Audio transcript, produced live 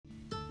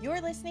You're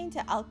listening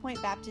to Elk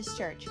Point Baptist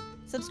Church.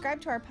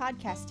 Subscribe to our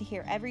podcast to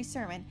hear every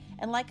sermon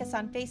and like us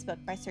on Facebook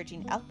by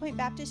searching Elk Point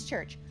Baptist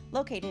Church,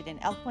 located in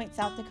Elk Point,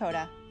 South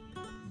Dakota.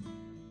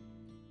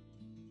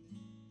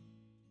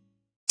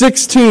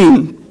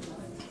 16.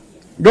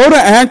 Go to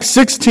Acts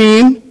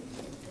 16.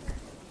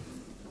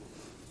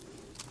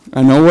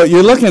 I know what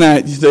you're looking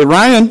at. You say,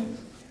 Ryan,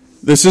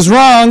 this is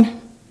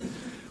wrong.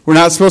 We're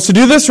not supposed to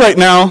do this right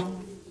now.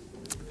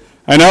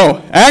 I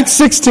know. Acts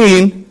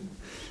 16.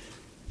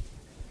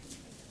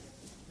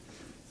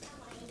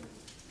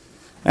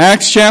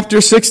 Acts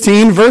chapter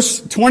 16, verse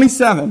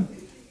 27.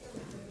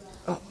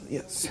 Oh,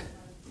 yes.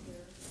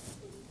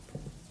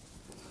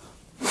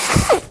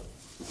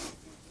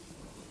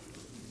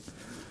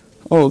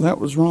 Oh, that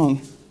was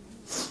wrong.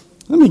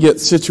 Let me get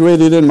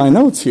situated in my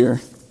notes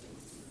here.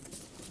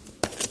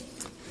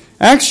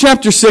 Acts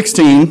chapter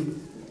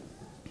 16.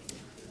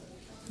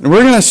 And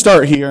we're going to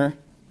start here.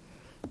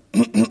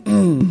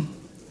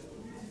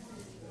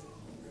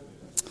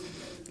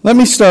 Let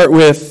me start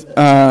with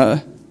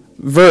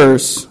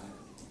verse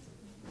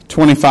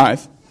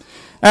 25.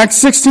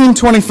 Acts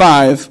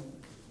 16:25.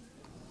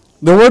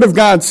 The Word of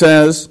God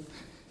says,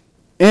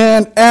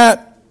 "And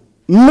at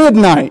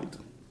midnight,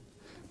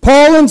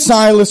 Paul and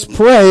Silas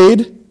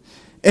prayed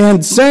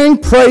and sang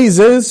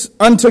praises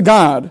unto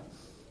God.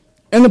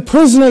 And the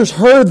prisoners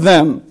heard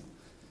them.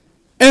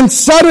 And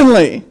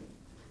suddenly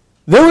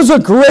there was a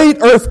great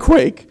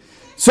earthquake,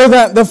 so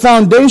that the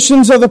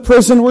foundations of the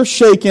prison were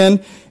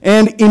shaken,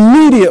 and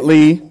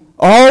immediately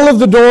all of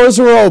the doors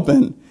were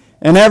open,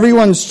 and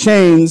everyone's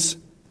chains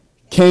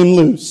came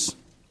loose."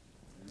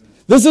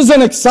 This is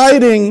an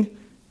exciting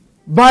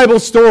Bible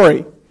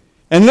story.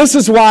 And this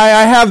is why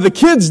I have the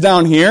kids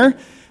down here.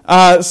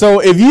 So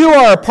if you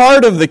are a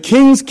part of the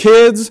King's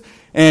Kids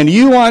and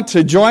you want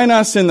to join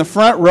us in the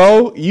front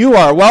row, you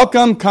are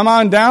welcome. Come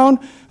on down.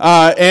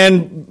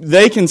 And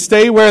they can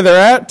stay where they're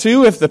at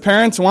too if the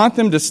parents want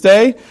them to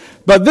stay.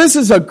 But this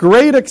is a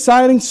great,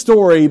 exciting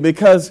story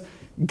because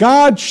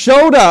God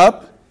showed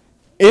up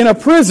in a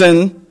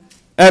prison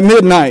at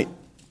midnight.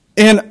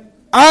 And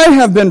I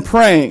have been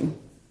praying.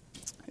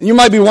 You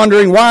might be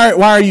wondering, why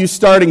are you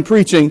starting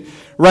preaching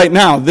right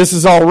now? This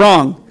is all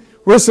wrong.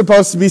 We're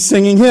supposed to be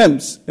singing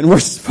hymns, and we're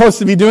supposed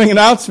to be doing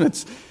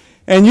announcements.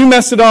 And you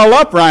messed it all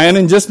up, Ryan,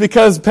 and just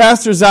because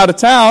pastor's out of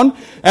town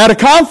at a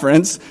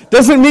conference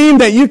doesn't mean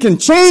that you can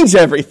change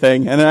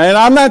everything. And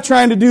I'm not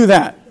trying to do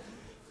that.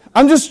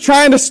 I'm just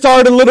trying to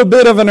start a little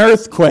bit of an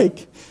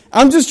earthquake.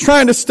 I'm just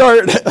trying to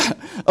start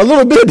a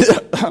little bit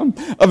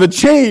of a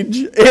change.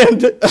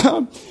 And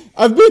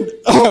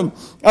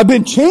I've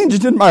been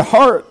changed in my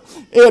heart.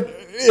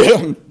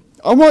 And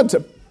I want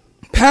to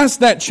pass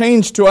that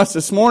change to us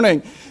this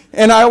morning.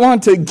 And I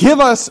want to give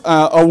us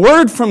a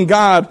word from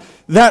God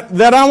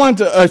that I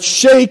want a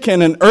shake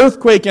and an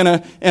earthquake and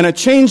a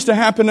change to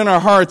happen in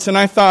our hearts. And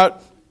I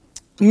thought,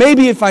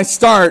 maybe if I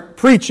start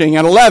preaching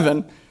at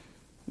 11,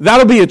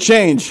 that'll be a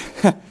change.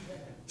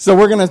 So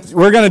we're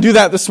gonna do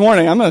that this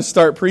morning. I'm gonna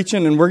start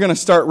preaching, and we're gonna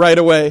start right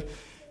away.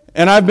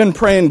 And I've been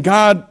praying,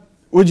 God,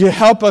 would you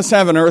help us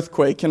have an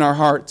earthquake in our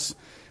hearts?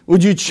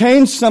 Would you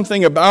change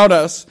something about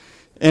us?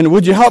 And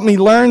would you help me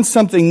learn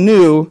something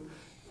new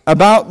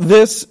about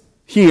this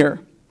here?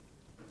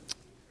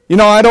 You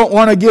know, I don't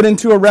want to get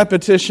into a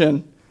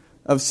repetition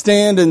of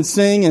stand and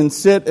sing and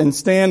sit and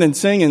stand and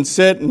sing and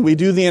sit, and we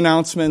do the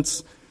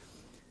announcements.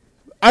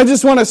 I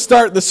just want to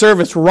start the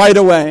service right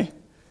away.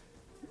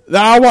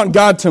 I want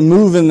God to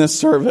move in this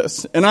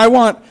service, and I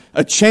want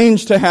a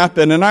change to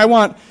happen, and I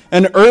want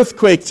an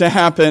earthquake to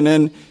happen,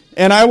 and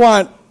I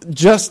want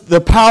just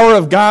the power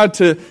of God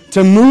to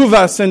move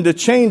us and to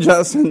change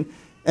us, and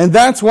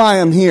that's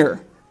why I'm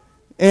here.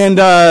 And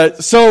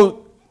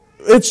so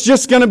it's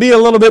just going to be a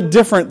little bit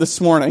different this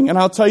morning, and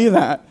I'll tell you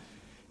that.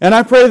 And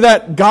I pray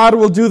that God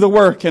will do the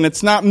work, and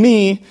it's not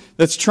me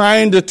that's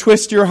trying to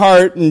twist your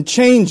heart and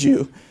change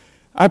you.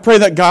 I pray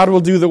that God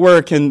will do the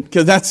work, and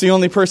because that's the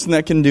only person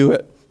that can do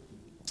it.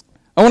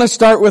 I want to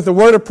start with a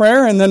word of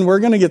prayer, and then we're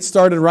going to get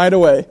started right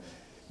away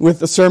with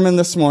the sermon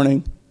this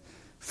morning.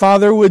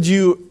 Father, would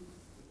you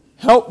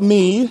help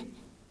me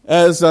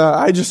as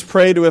I just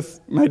prayed with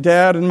my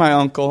dad and my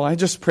uncle. I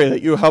just pray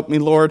that you help me,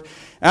 Lord.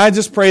 And I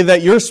just pray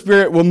that your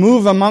Spirit will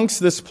move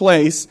amongst this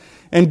place.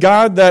 And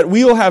God, that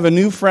we will have a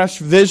new fresh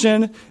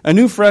vision, a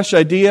new fresh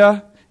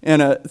idea,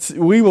 and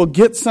we will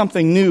get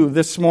something new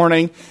this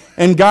morning.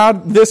 And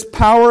God, this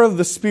power of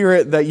the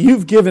Spirit that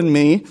you've given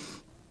me,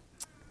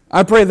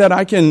 I pray that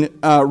I can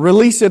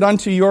release it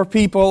unto your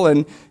people,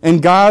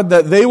 and God,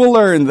 that they will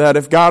learn that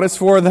if God is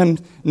for them,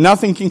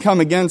 nothing can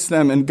come against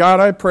them. And God,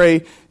 I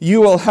pray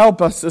you will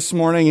help us this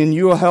morning, and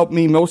you will help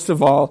me most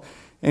of all.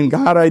 And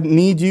God, I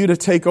need you to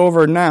take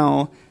over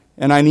now,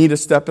 and I need to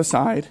step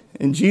aside.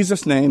 In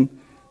Jesus' name,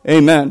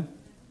 amen.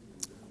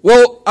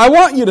 Well, I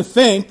want you to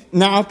think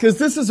now, because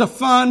this is a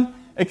fun,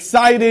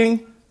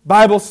 exciting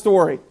Bible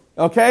story,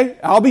 okay?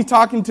 I'll be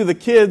talking to the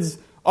kids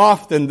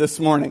often this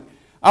morning.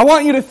 I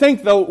want you to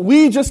think, though,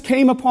 we just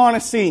came upon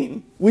a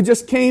scene. We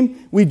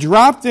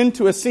dropped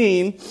into a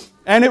scene,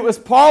 and it was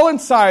Paul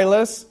and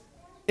Silas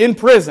in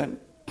prison.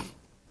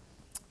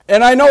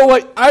 And I know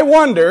what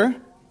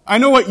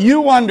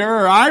you wonder,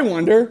 or I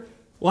wonder,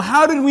 well,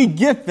 how did we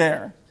get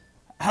there?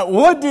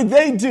 What did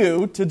they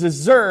do to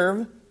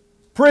deserve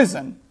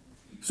prison?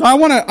 So I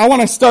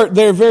want to start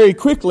there very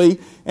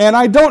quickly, and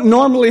I don't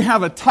normally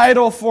have a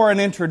title for an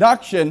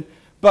introduction,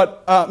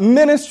 but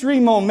ministry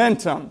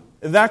momentum,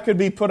 that could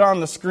be put on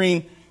the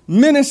screen.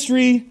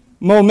 Ministry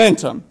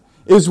momentum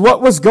is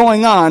what was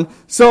going on.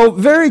 So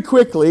very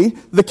quickly,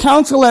 the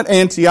council at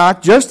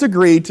Antioch just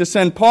agreed to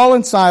send Paul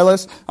and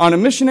Silas on a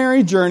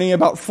missionary journey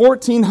about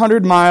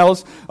 1,400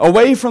 miles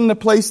away from the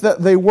place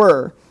that they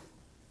were.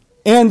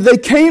 And they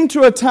came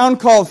to a town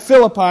called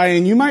Philippi,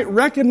 and you might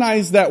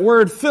recognize that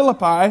word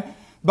Philippi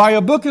by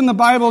a book in the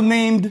Bible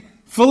named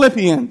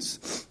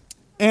Philippians.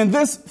 And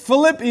this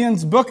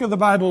Philippians book of the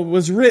Bible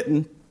was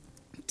written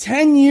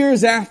 10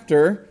 years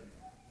after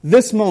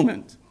this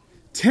moment.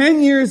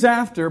 10 years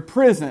after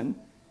prison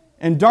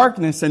and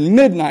darkness and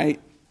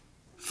midnight,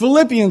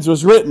 Philippians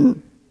was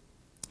written.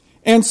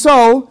 And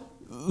so,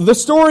 the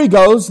story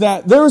goes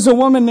that there was a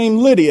woman named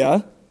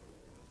Lydia,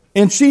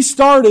 and she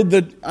started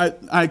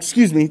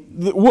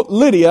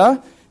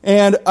Lydia,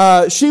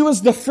 and she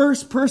was the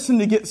first person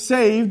to get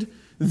saved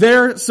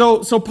there.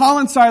 So Paul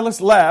and Silas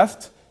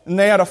left, and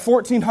they had a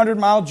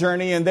 1,400-mile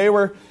journey, and they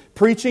were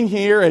preaching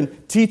here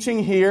and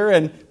teaching here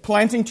and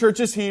planting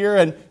churches here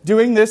and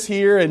doing this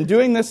here and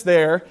doing this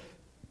there.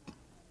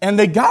 And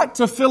they got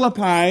to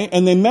Philippi,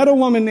 and they met a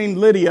woman named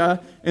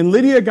Lydia, and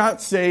Lydia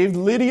got saved.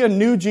 Lydia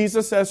knew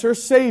Jesus as her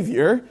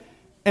Savior,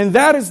 and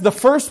that is the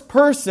first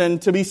person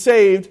to be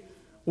saved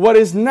what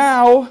is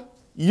now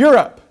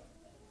Europe.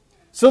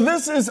 So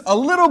this is a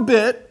little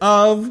bit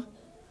of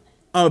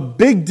a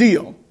big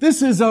deal.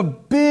 This is a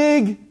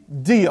big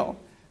deal.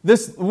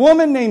 This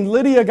woman named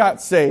Lydia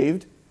got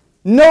saved.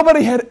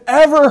 Nobody had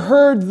ever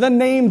heard the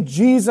name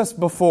Jesus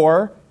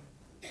before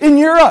in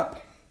Europe.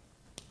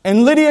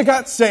 And Lydia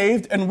got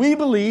saved, and we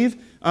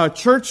believe,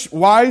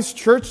 church-wise,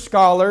 church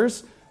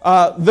scholars,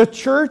 the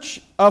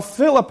church of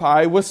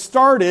Philippi was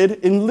started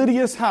in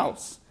Lydia's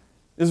house,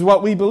 is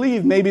what we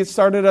believe. Maybe it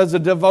started as a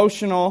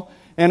devotional,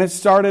 and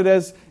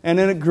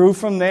then it grew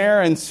from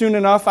there, and soon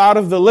enough out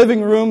of the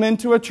living room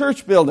into a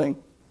church building,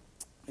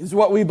 is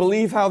what we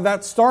believe how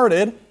that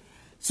started.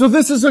 So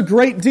this is a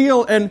great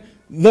deal, and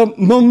the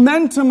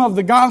momentum of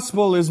the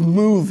gospel is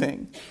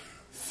moving.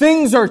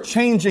 Things are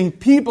changing.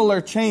 People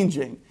are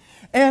changing.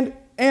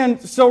 And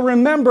so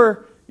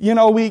remember,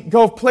 we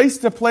go place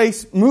to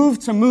place, move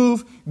to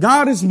move.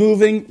 God is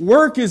moving.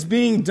 Work is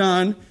being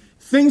done.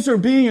 Things are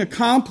being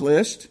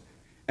accomplished.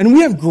 And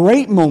we have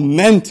great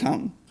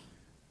momentum.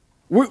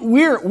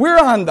 We're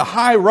on the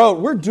high road.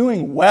 We're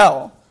doing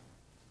well.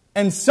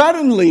 And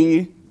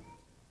suddenly,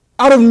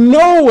 out of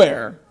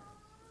nowhere,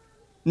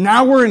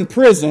 now we're in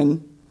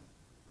prison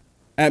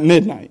at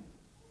midnight.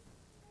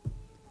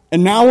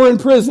 And now we're in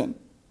prison.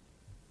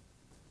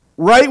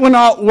 Right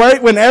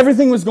when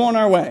everything was going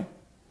our way.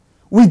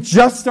 We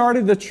just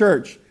started the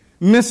church.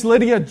 Miss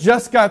Lydia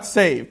just got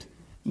saved.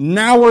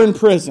 Now we're in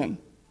prison.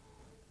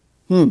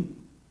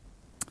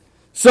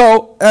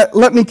 So,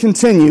 let me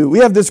continue. We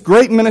have this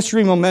great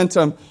ministry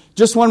momentum.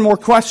 Just one more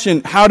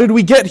question. How did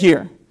we get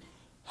here?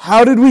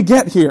 How did we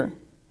get here?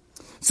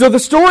 So the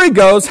story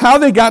goes how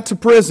they got to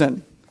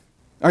prison.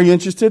 Are you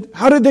interested?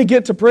 How did they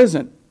get to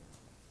prison?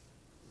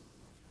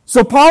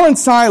 So Paul and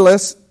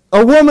Silas,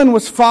 a woman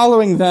was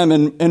following them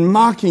and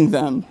mocking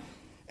them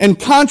and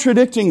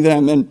contradicting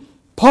them. And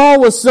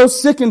Paul was so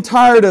sick and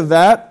tired of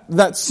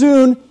that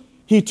soon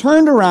he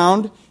turned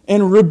around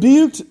and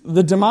rebuked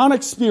the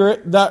demonic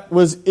spirit that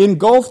was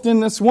engulfed in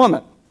this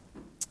woman.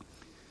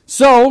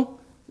 So,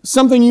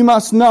 something you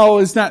must know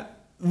is that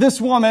this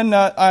woman,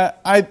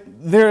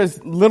 there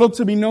is little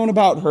to be known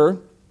about her,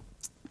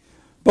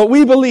 but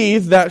we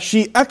believe that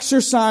she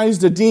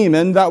exorcised a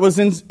demon that was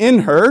in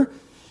her.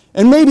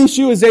 And maybe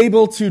she was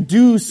able to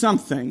do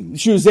something.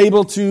 She was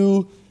able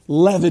to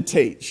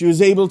levitate. She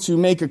was able to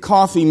make a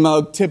coffee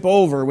mug tip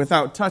over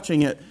without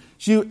touching it.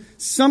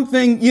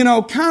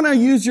 Kind of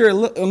use your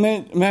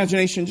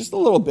imagination just a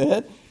little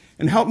bit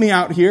and help me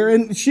out here.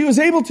 And she was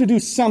able to do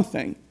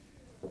something.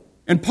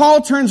 And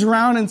Paul turns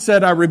around and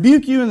said, I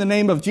rebuke you in the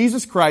name of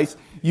Jesus Christ.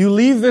 You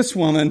leave this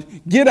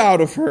woman, get out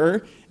of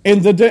her.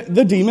 And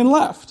the demon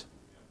left.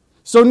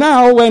 So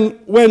now when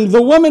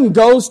the woman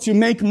goes to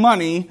make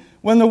money,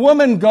 when the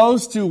woman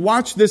goes to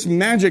watch this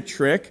magic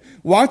trick,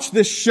 watch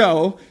this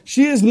show,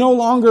 she is no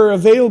longer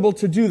available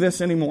to do this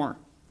anymore.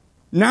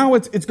 Now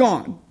it's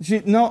gone.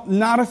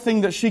 Not a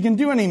thing that she can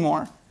do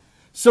anymore.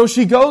 So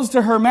she goes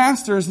to her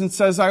masters and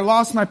says, I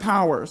lost my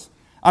powers.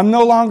 I'm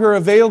no longer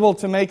available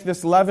to make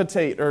this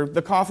levitate or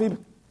the coffee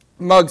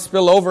mug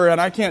spill over,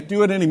 and I can't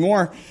do it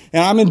anymore,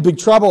 and I'm in big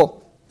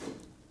trouble.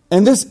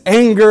 And this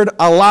angered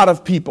a lot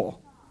of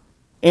people.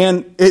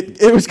 And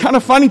it was kind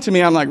of funny to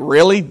me. I'm like,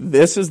 really?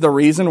 This is the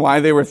reason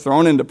why they were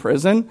thrown into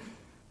prison?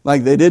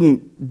 Like they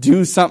didn't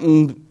do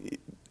something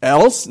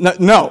else?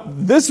 No,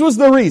 this was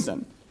the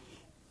reason.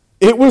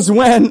 It was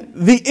when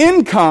the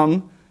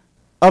income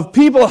of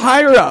people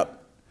higher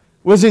up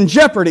was in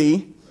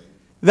jeopardy,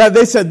 that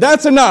they said,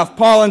 that's enough,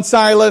 Paul and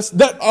Silas.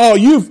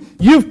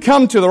 You've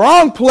come to the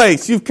wrong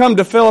place. You've come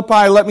to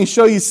Philippi. Let me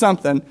show you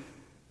something.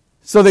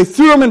 So they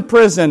threw them in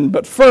prison,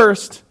 but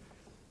first,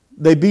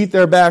 they beat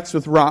their backs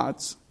with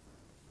rods.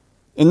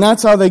 And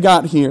that's how they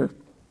got here.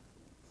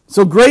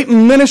 So great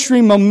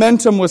ministry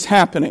momentum was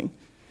happening.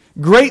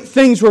 Great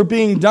things were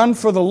being done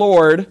for the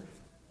Lord.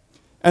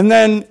 And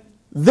then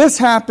this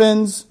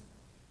happens,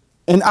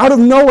 and out of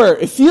nowhere,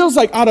 it feels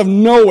like out of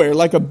nowhere,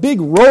 like a big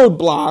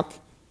roadblock.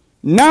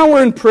 Now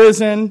we're in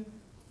prison,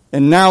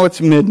 and now it's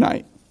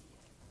midnight.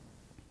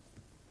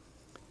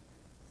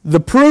 The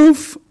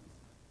proof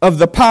of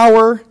the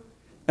power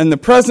and the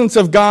presence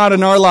of God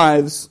in our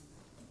lives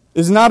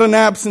is not an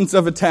absence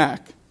of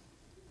attack,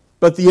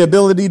 but the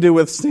ability to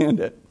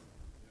withstand it.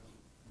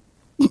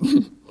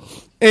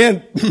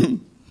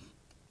 And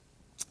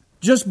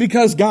just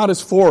because God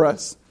is for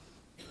us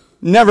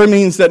never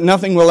means that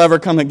nothing will ever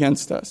come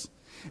against us.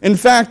 In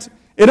fact,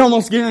 it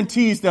almost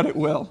guarantees that it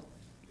will.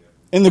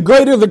 And the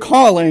greater the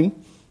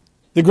calling,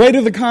 the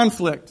greater the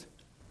conflict,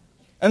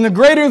 and the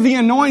greater the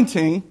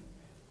anointing,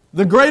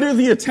 the greater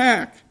the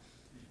attack.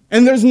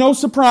 And there's no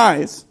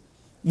surprise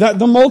that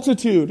the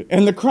multitude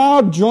and the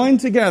crowd joined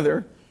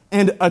together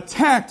and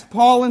attacked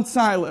Paul and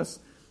Silas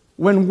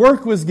when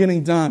work was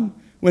getting done,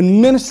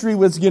 when ministry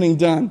was getting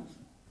done,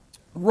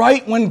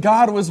 right when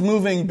God was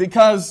moving,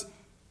 because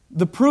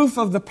the proof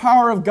of the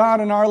power of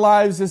God in our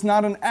lives is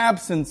not an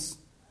absence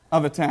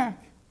of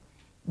attack,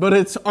 but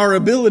it's our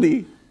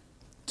ability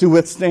to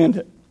withstand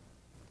it.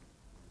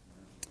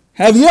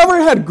 Have you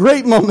ever had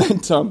great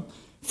momentum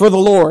for the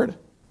Lord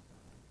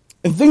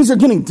and things are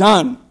getting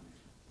done?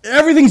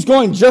 Everything's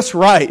going just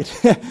right.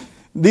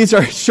 These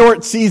are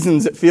short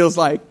seasons, it feels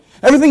like.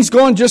 Everything's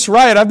going just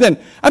right. I've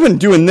been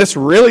doing this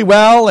really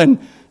well, and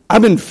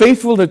I've been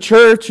faithful to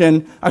church,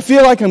 and I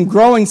feel like I'm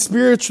growing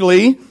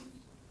spiritually.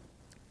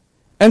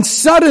 And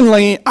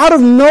suddenly, out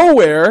of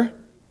nowhere,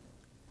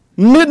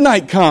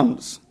 midnight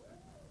comes.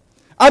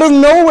 Out of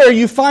nowhere,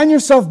 you find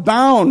yourself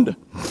bound.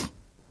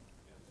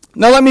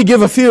 Now, let me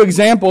give a few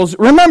examples.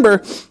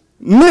 Remember,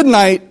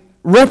 midnight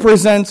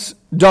represents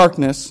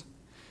darkness.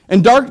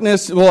 And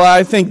darkness, well,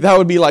 I think that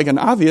would be like an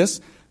obvious.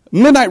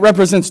 Midnight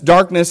represents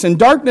darkness, and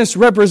darkness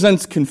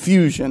represents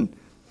confusion.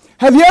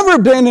 Have you ever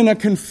been in a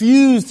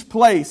confused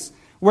place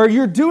where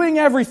you're doing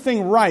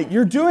everything right?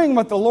 You're doing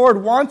what the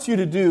Lord wants you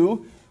to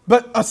do,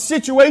 but a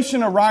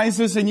situation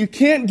arises and you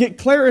can't get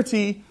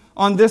clarity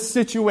on this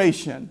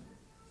situation.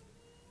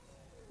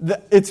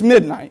 It's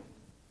midnight.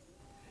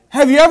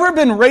 Have you ever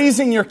been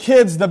raising your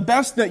kids the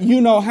best that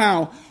you know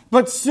how,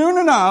 but soon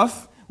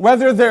enough,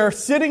 whether they're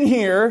sitting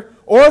here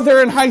or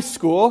they're in high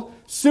school,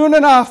 soon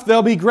enough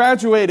they'll be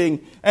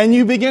graduating, and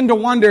you begin to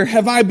wonder,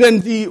 have I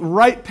been the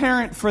right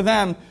parent for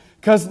them?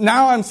 Because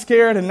now I'm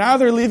scared, and now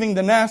they're leaving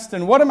the nest,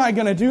 and what am I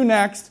going to do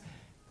next?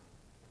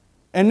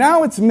 And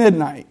now it's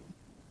midnight.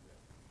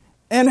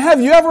 And have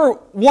you ever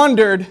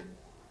wondered,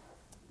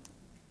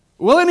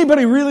 will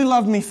anybody really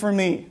love me for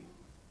me?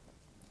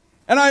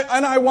 And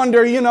I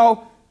wonder,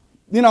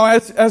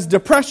 as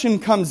depression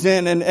comes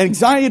in and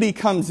anxiety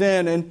comes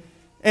in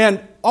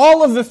and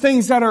all of the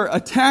things that are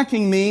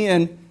attacking me,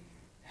 and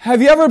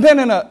have you ever been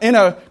in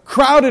a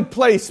crowded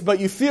place but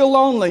you feel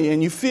lonely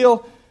and you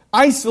feel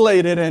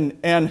isolated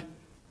and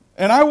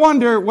I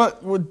wonder,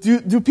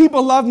 do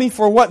people love me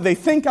for what they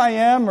think I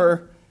am,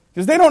 or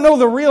because they don't know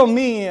the real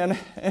me, and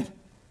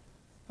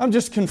I'm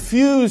just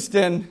confused,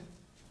 and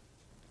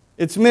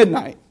it's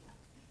midnight.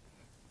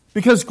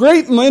 Because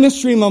great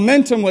ministry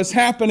momentum was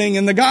happening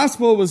and the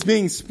gospel was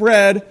being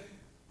spread.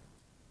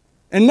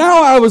 And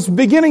now I was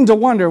beginning to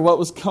wonder what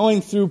was going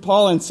through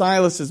Paul and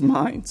Silas's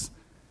minds.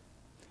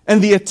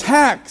 And the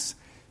attacks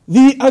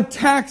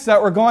that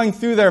were going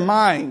through their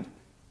mind,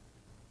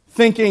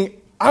 thinking,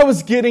 I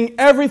was getting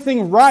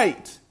everything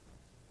right.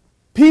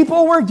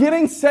 People were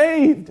getting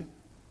saved.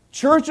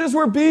 Churches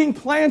were being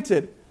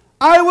planted.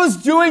 I was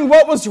doing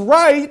what was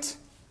right.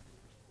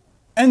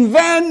 And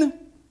then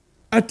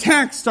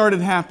attacks started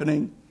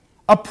happening.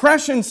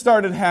 Oppression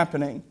started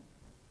happening.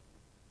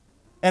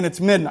 And it's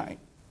midnight.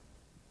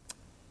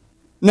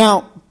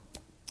 Now,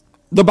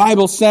 the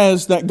Bible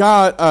says that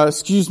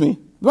the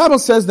Bible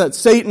says that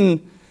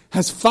Satan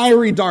has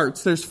fiery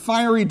darts. There's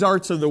fiery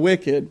darts of the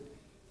wicked.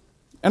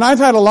 And I've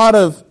had a lot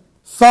of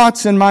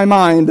thoughts in my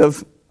mind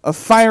of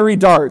fiery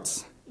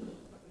darts.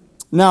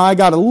 Now, I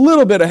got a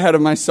little bit ahead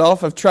of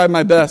myself. I've tried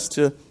my best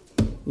to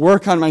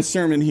work on my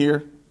sermon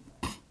here.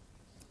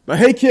 But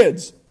hey,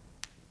 kids,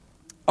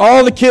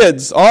 all the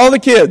kids, I'll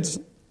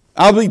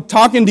be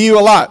talking to you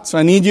a lot, so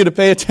I need you to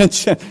pay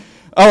attention.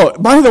 Oh,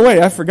 by the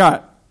way, I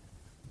forgot.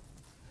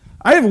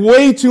 I have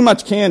way too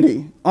much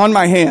candy on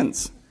my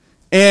hands.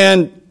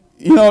 And,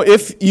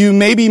 if you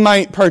maybe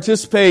might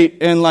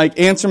participate and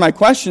answer my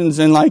questions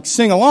and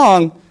sing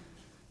along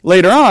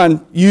later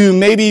on, you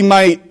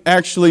might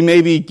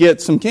actually get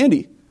some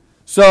candy.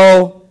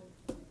 So,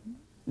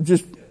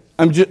 the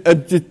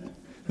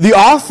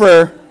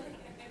offer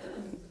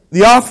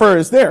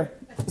is there.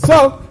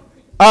 So,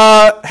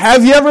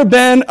 Have you ever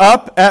been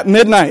up at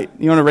midnight?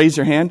 You want to raise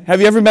your hand?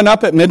 Have you ever been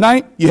up at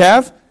midnight? You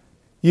have?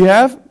 You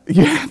have?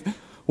 You have?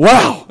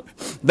 Wow,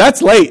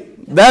 that's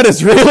late. That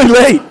is really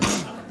late.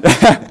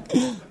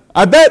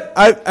 I bet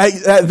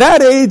at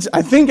that age,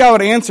 I think I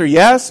would answer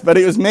yes, but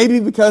it was maybe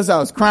because I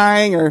was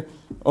crying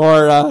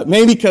or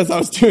maybe because I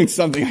was doing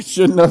something I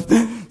shouldn't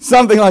have.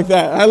 Something like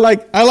that. I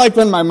like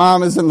when my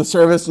mom is in the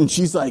service and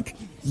she's like,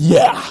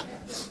 yeah,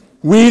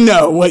 we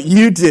know what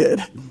you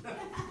did.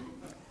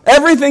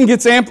 Everything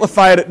gets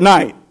amplified at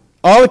night.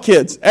 All the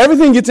kids,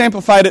 everything gets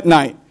amplified at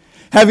night.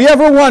 Have you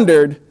ever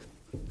wondered,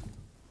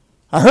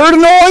 I heard a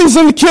noise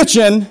in the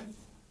kitchen,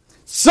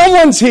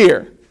 someone's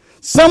here,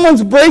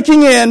 someone's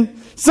breaking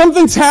in,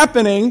 something's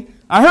happening,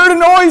 I heard a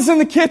noise in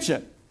the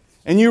kitchen.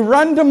 And you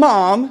run to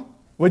mom,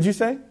 what'd you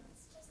say?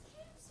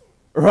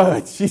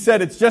 Right, she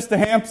said it's just a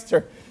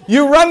hamster.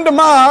 You run to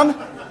mom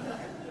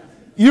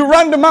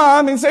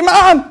and say,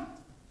 Mom,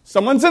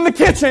 someone's in the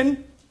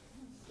kitchen,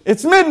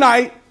 it's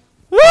midnight.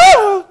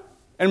 Ah!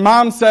 And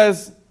mom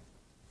says,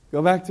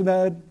 go back to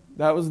bed.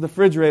 That was the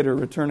refrigerator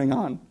returning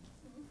on.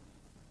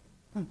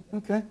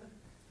 Okay.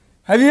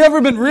 Have you ever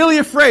been really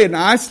afraid?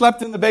 Now, I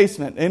slept in the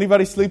basement.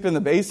 Anybody sleep in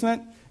the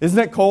basement? Isn't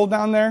it cold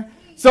down there?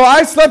 So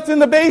I slept in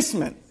the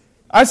basement.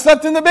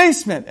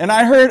 And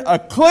I heard a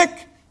click.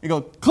 You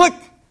go, click.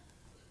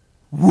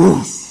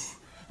 Whoosh.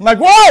 I'm like,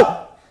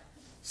 whoa!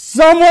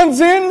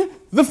 Someone's in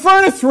the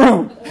furnace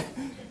room.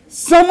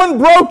 Someone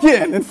broke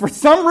in, and for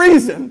some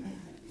reason,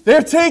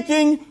 they're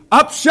taking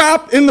up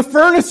shop in the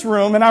furnace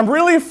room, and I'm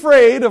really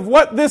afraid of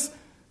what this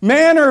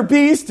man or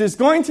beast is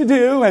going to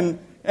do, and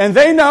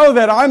they know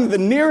that I'm the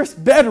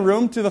nearest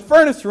bedroom to the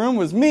furnace room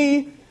was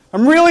me.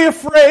 I'm really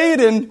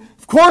afraid, and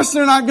of course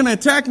they're not going to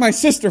attack my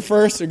sister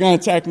first. They're going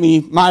to attack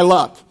me, my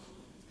luck.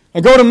 I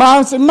go to Mom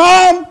and say,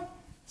 Mom,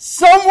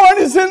 someone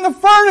is in the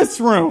furnace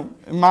room.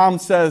 And Mom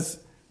says,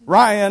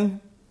 Ryan,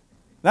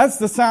 that's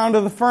the sound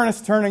of the furnace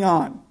turning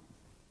on.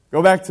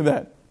 Go back to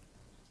bed.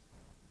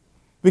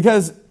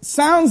 Because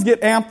sounds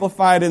get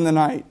amplified in the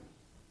night.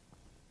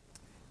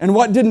 And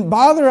what didn't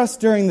bother us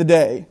during the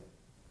day,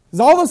 because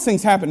all those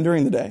things happen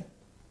during the day.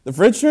 The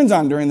fridge turns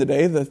on during the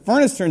day, the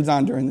furnace turns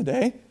on during the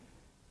day,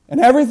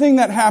 and everything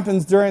that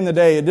happens during the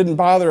day, it didn't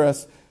bother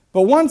us.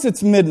 But once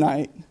it's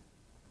midnight,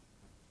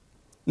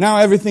 now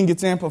everything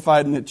gets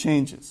amplified and it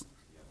changes.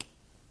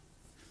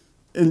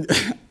 And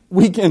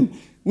we can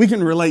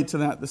relate to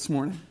that this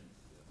morning.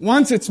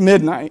 Once it's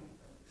midnight,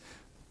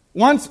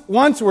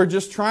 once we're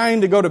just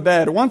trying to go to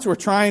bed, once we're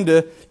trying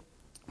to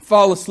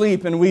fall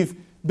asleep and we've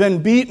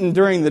been beaten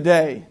during the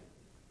day,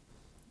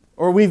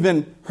 or we've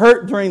been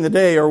hurt during the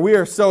day, or we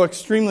are so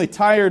extremely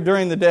tired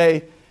during the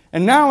day,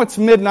 and now it's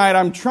midnight,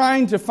 I'm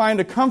trying to find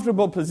a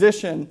comfortable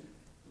position.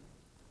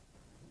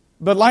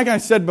 But like I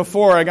said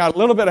before, I got a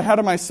little bit ahead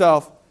of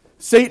myself.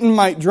 Satan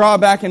might draw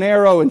back an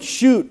arrow and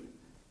shoot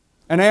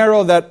an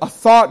arrow that a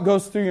thought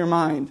goes through your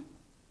mind.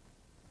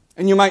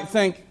 And you might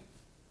think,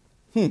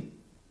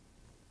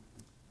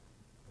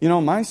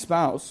 my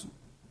spouse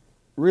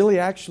really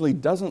actually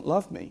doesn't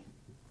love me.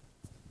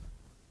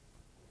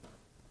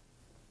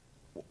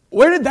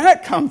 Where did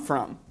that come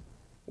from?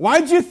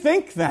 Why'd you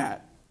think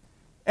that?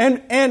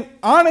 And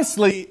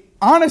honestly,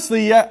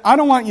 I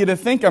don't want you to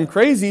think I'm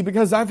crazy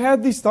because I've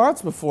had these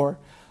thoughts before.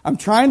 I'm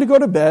trying to go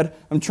to bed.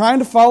 I'm trying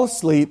to fall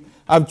asleep.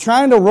 I'm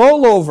trying to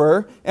roll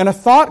over, and a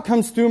thought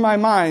comes through my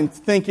mind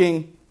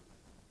thinking,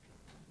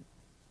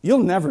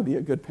 you'll never be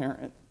a good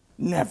parent.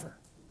 Never.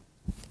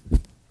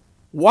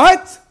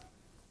 What?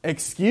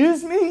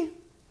 Excuse me?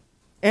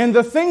 And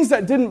the things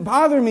that didn't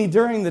bother me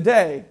during the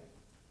day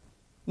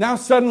now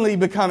suddenly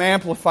become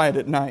amplified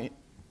at night.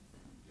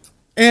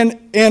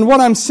 And what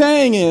I'm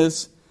saying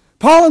is,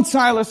 Paul and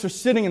Silas are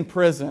sitting in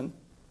prison.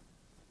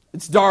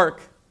 It's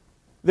dark.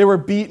 They were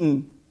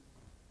beaten.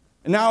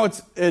 And now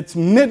it's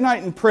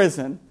midnight in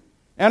prison.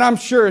 And I'm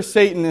sure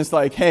Satan is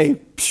like, hey,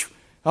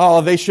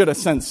 they should have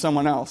sent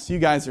someone else. You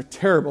guys are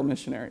terrible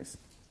missionaries.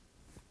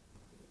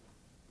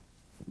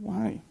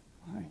 Why?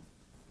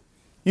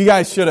 You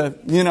guys should have,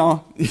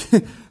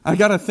 I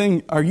got a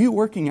thing. Are you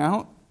working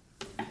out?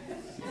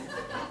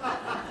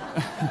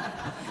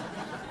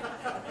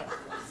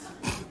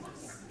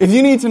 If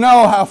you need to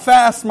know how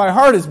fast my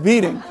heart is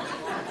beating,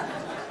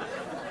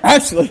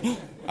 actually,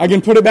 I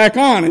can put it back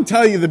on and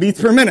tell you the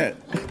beats per minute.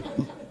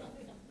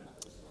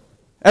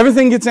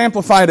 Everything gets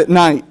amplified at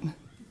night.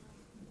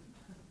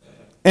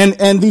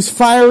 And these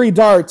fiery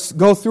darts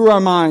go through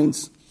our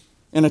minds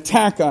and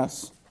attack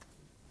us.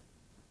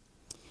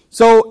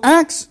 So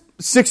Acts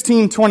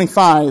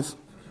 16:25,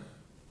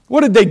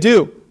 what did they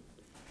do?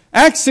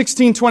 Acts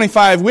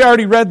 16:25, we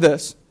already read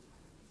this.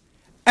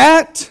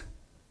 At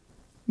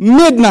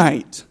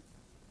midnight,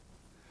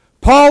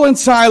 Paul and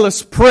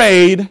Silas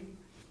prayed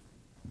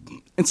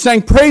and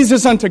sang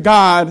praises unto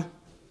God,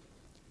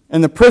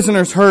 and the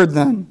prisoners heard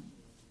them.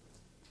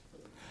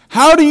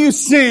 How do you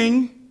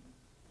sing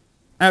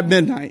at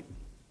midnight?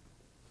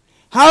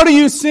 How do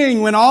you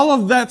sing when all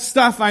of that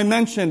stuff I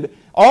mentioned,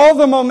 all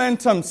the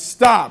momentum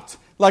stopped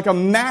like a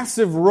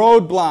massive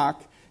roadblock,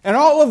 And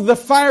all of the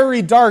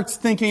fiery darts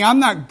thinking, I'm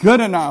not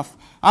good enough.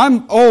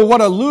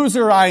 What a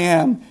loser I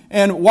am.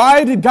 And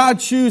why did God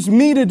choose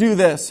me to do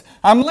this?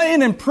 I'm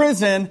laying in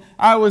prison.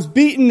 I was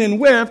beaten and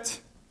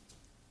whipped.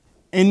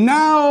 And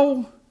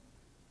now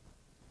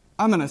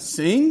I'm going to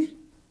sing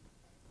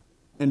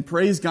and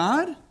praise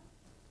God?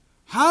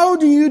 How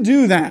do you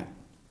do that?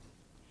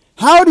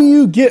 How do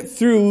you get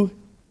through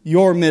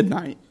your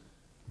midnight?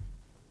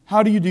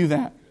 How do you do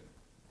that?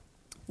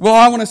 Well,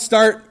 I want to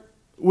start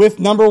with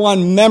number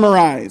 1,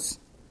 memorize.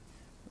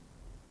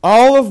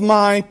 All of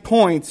my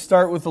points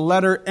start with the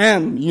letter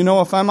M. You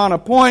know, if I'm on a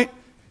point,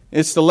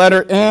 it's the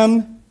letter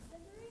M.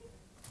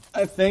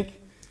 I think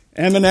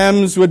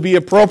M&M's would be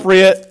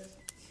appropriate.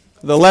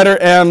 The letter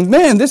M.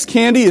 Man, this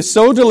candy is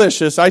so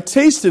delicious. I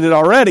tasted it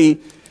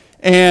already,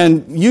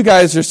 and you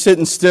guys are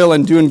sitting still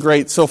and doing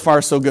great. So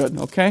far, so good,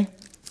 okay?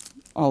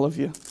 All of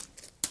you.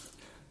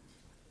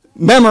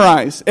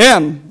 Memorize.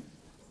 M.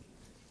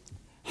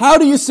 How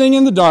do you sing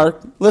in the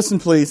dark? Listen,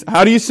 please.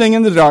 How do you sing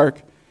in the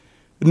dark?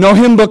 No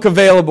hymn book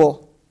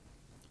available.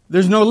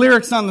 There's no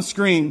lyrics on the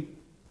screen.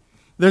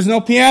 There's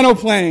no piano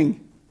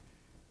playing.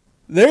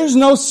 There's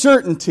no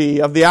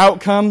certainty of the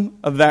outcome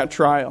of that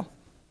trial.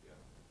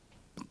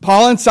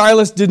 Paul and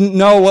Silas didn't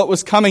know what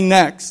was coming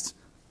next,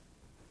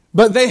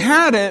 but they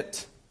had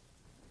it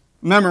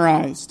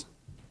memorized.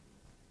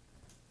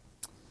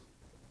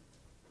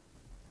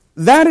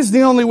 That is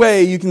the only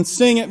way you can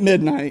sing at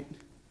midnight.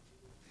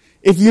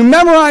 If you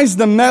memorize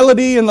the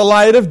melody in the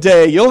light of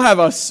day, you'll have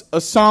a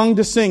song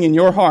to sing in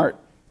your heart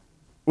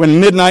when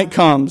midnight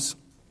comes.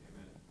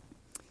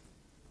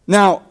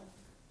 Now,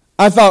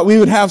 I thought we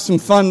would have some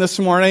fun this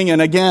morning,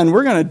 and again,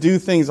 we're going to do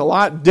things a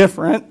lot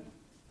different.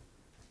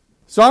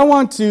 So I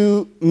want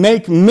to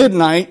make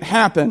midnight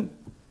happen,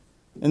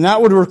 and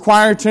that would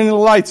require turning the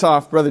lights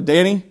off, Brother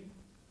Danny.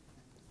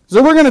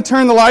 So we're going to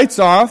turn the lights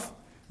off.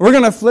 We're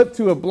going to flip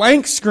to a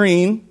blank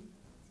screen,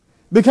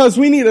 because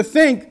we need to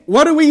think,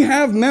 what do we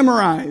have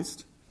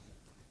memorized?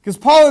 Because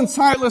Paul and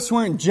Silas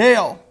were in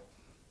jail.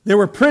 They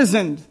were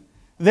prisoned.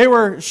 They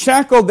were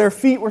shackled. Their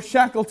feet were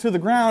shackled to the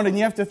ground. And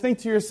you have to think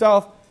to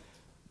yourself,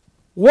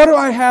 what do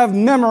I have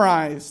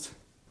memorized?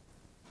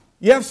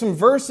 You have some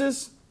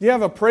verses? Do you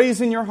have a praise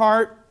in your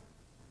heart?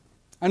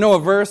 I know a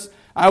verse,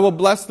 I will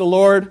bless the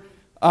Lord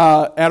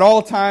at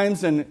all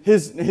times, and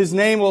His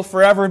name will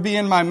forever be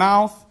in my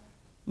mouth.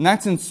 And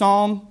that's in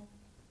Psalm.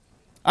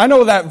 I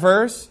know that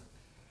verse.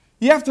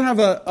 You have to have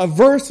a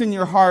verse in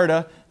your heart,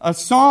 a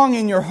song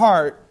in your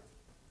heart,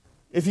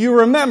 if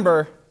you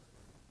remember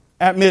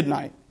at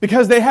midnight,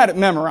 because they had it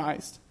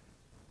memorized.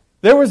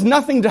 There was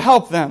nothing to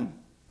help them.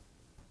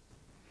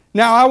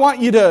 Now, I want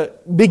you to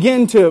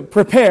begin to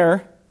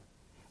prepare.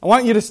 I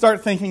want you to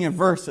start thinking of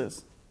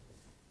verses.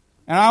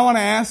 And I want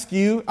to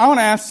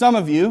ask some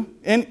of you,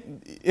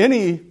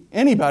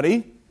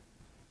 anybody,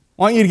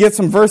 I want you to get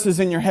some verses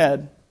in your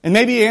head. And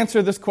maybe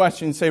answer this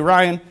question. Say,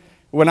 Ryan,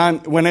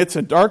 when it's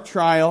a dark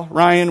trial,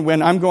 Ryan,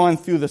 when I'm going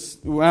through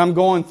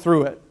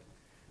it.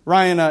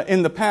 Ryan,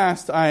 in the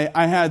past,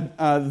 I had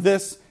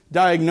this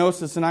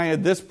diagnosis and I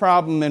had this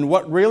problem, and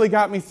what really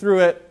got me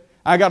through it,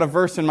 I got a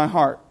verse in my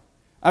heart.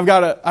 I've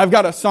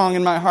got a song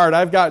in my heart.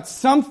 I've got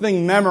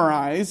something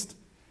memorized.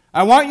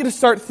 I want you to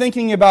start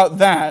thinking about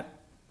that,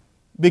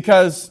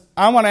 because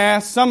I want to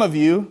ask some of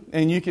you,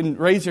 and you can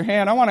raise your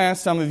hand, I want to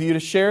ask some of you to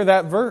share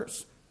that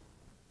verse.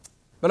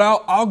 But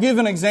I'll give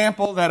an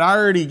example that I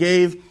already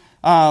gave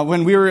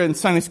when we were in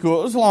Sunday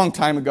school. It was a long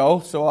time ago,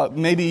 so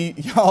maybe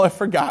y'all have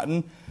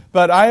forgotten.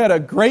 But I had a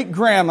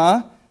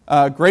great-grandma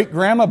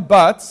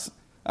Butts,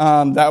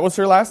 that was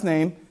her last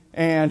name,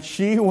 and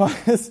she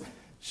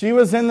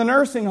was in the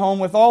nursing home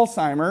with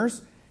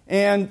Alzheimer's,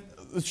 and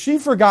she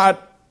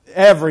forgot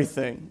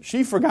everything.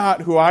 She forgot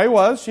who I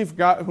was, she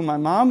forgot who my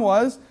mom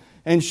was,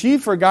 and she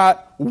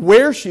forgot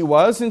where she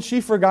was, and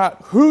she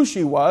forgot who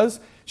she was.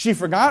 She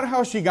forgot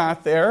how she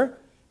got there.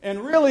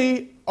 And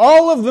really,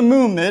 all of the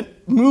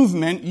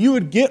movement you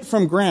would get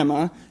from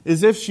Grandma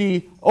is if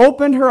she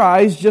opened her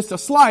eyes just a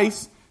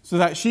slice so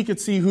that she could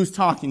see who's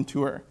talking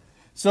to her.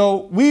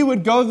 So we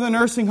would go to the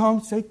nursing home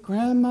and say,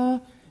 Grandma,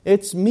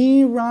 it's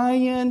me,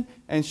 Ryan.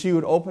 And she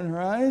would open her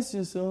eyes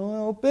just a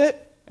little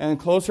bit and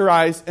close her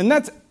eyes. And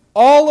that's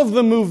all of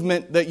the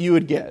movement that you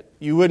would get.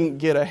 You wouldn't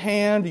get a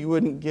hand. You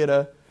wouldn't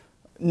get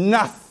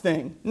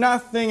nothing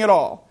at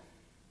all.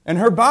 And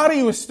her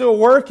body was still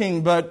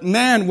working, but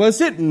man,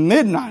 was it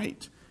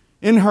midnight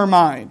in her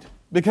mind,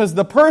 because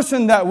the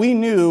person that we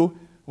knew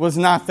was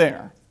not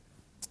there.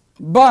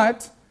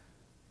 But,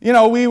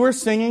 we were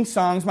singing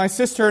songs. My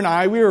sister and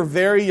I, we were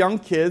very young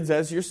kids,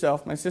 as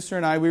yourself. My sister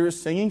and I, we were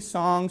singing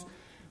songs.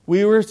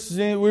 We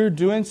were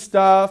doing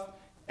stuff,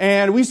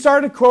 and we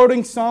started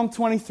quoting Psalm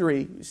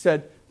 23. We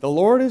said, "The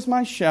Lord is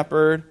my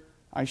shepherd,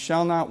 I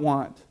shall not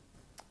want."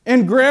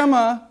 And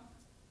Grandma,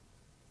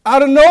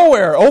 out of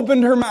nowhere,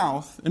 opened her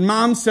mouth. And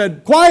Mom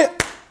said,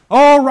 "Quiet!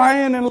 Oh,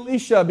 Ryan and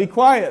Alicia, be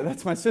quiet."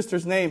 That's my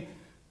sister's name.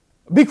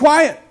 "Be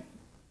quiet."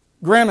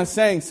 Grandma's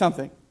saying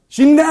something.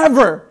 She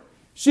never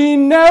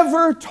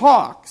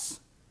talks.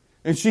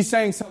 And she's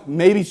saying something.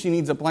 Maybe she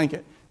needs a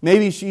blanket.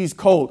 Maybe she's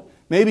cold.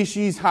 Maybe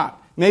she's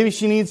hot. Maybe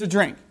she needs a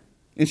drink.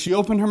 And she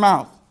opened her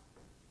mouth.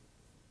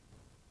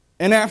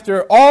 And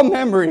after all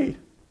memory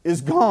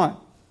is gone,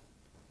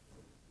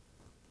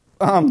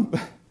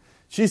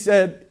 she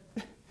said,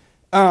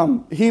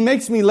 he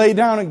makes me lay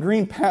down in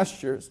green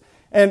pastures,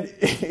 and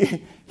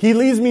he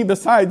leads me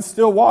beside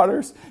still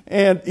waters,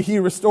 and he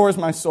restores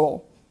my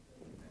soul.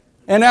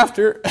 And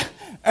after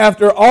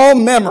all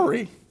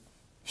memory,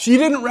 she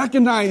didn't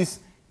recognize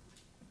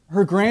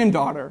her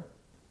granddaughter.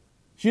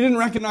 She didn't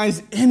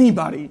recognize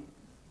anybody.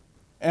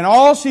 And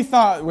all she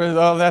thought was,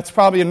 oh, that's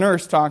probably a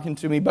nurse talking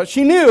to me. But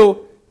she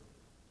knew,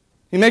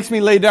 he makes me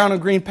lay down in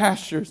green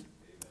pastures.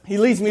 He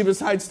leads me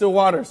beside still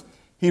waters.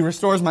 He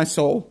restores my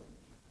soul.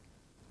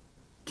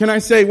 Can I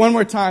say one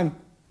more time?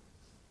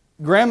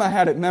 Grandma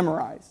had it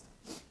memorized.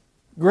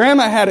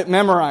 Grandma had it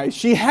memorized.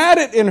 She had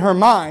it in her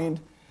mind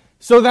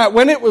so that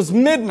when it was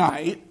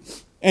midnight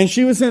and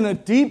she was in a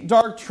deep,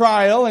 dark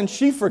trial and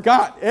she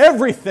forgot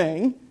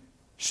everything,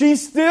 she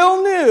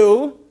still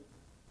knew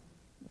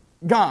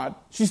God.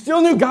 She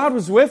still knew God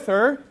was with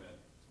her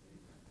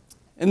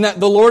and that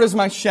the Lord is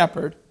my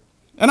shepherd.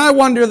 And I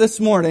wonder this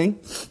morning,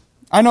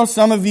 I know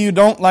some of you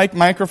don't like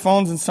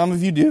microphones and some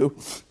of you do.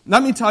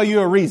 Let me tell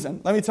you a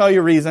reason.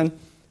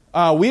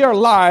 We are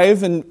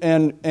live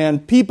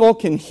and people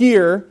can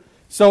hear.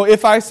 So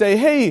if I say,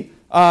 hey,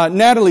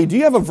 Natalie, do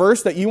you have a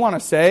verse that you want to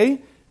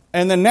say?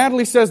 And then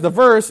Natalie says the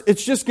verse,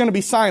 it's just going to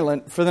be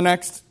silent for the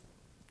next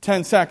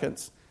 10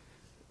 seconds.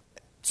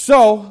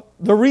 So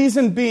the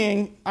reason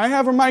being, I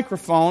have a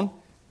microphone.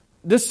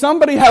 Does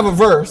somebody have a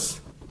verse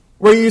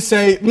where you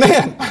say,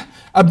 man,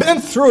 I've been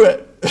through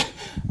it.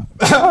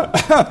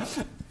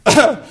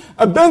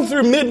 I've been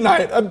through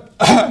midnight.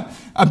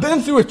 I've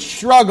been through a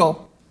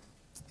struggle.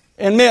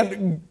 And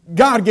man,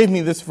 God gave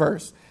me this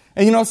verse.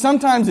 And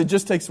sometimes it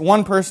just takes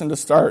one person to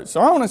start.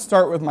 So I want to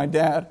start with my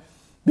dad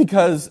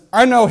because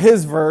I know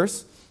his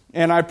verse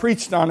and I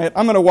preached on it.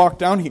 I'm going to walk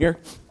down here.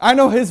 I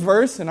know his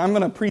verse and I'm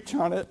going to preach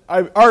on it.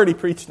 I've already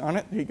preached on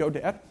it. There you go,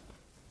 Dad.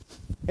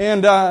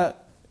 And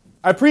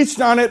I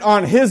preached on it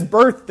on his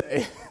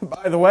birthday,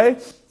 by the way.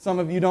 Some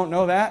of you don't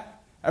know that.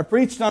 I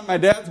preached on my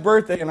dad's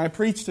birthday, and I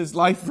preached his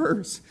life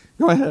verse.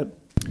 Go ahead.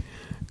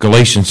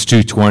 Galatians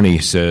 2:20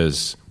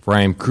 says, "For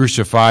I am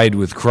crucified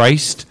with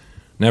Christ,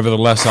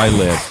 nevertheless I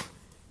live.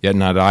 Yet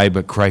not I,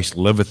 but Christ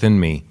liveth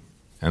in me.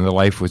 And the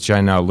life which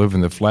I now live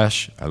in the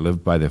flesh, I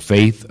live by the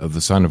faith of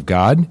the Son of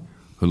God,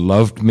 who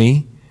loved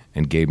me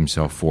and gave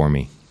himself for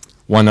me."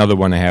 One other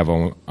one I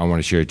want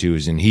to share too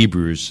is in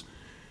Hebrews,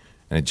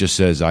 and it just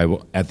says, "I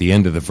will." At the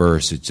end of the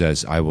verse, it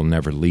says, "I will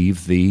never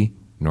leave thee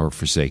nor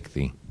forsake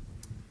thee."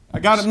 I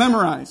got it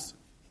memorized.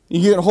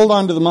 You get hold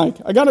on to the mic.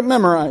 I got it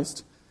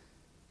memorized.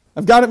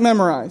 I've got it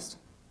memorized.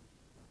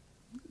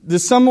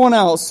 Does someone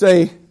else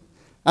say,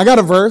 I got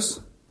a verse?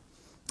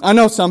 I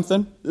know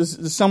something.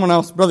 Does someone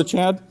else? Brother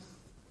Chad?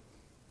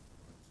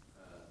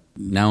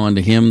 Now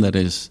unto him that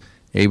is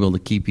able to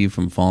keep you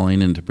from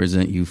falling and to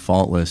present you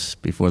faultless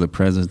before the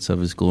presence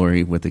of his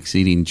glory with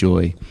exceeding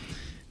joy.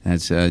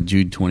 That's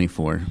Jude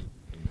 24.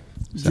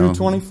 Jude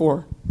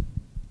 24.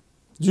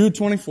 Jude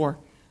 24.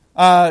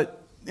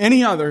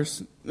 Any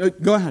others?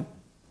 Go ahead.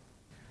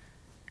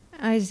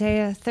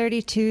 Isaiah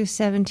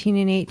 32:17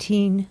 and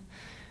 18.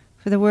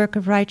 For the work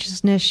of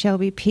righteousness shall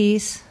be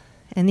peace,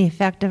 and the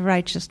effect of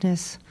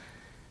righteousness,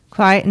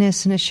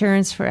 quietness and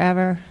assurance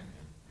forever.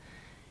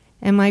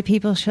 And my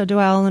people shall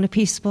dwell in a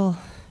peaceable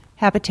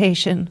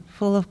habitation,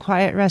 full of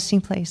quiet resting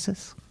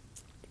places.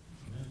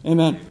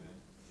 Amen.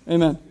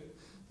 Amen.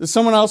 Does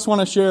someone else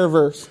want to share a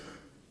verse?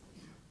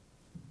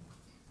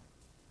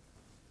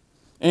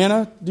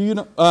 Anna, do you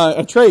know?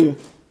 Atreyu.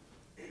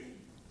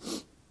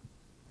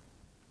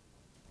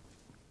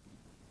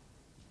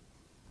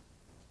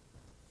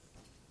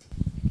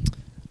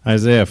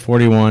 Isaiah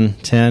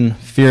 41:10.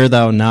 Fear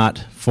thou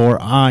not,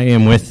 for I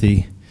am with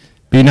thee.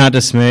 Be not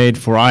dismayed,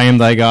 for I am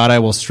thy God. I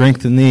will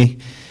strengthen thee.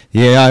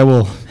 Yea, I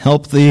will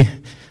help thee.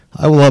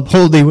 I will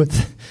uphold thee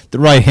with the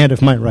right hand of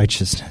my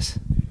righteousness.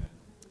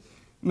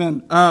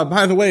 Amen.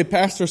 By the way,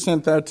 Pastor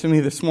sent that to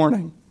me this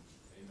morning.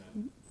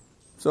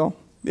 So,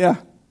 yeah.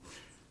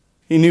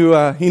 He knew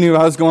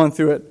I was going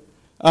through it.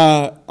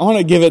 I want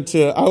to give it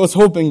to, I was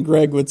hoping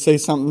Greg would say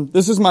something.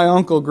 This is my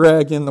Uncle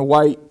Greg in the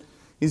white.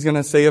 He's going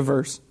to say a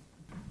verse.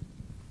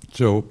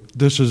 So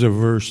this is a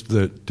verse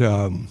that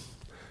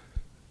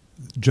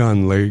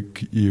John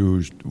Lake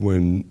used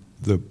when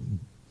the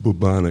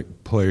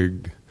bubonic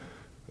plague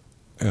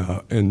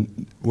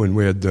and when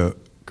we had the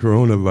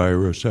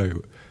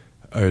coronavirus.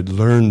 I had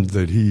learned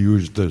that he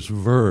used this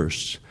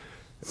verse,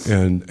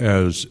 and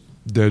as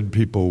dead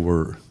people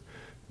were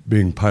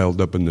being piled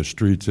up in the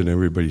streets and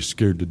everybody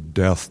scared to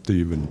death to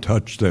even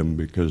touch them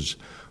because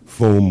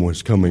foam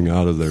was coming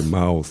out of their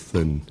mouth,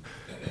 and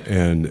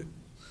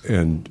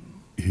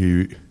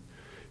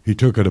he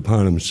took it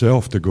upon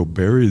himself to go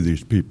bury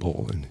these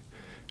people, and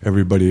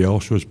everybody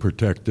else was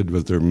protected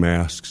with their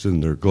masks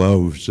and their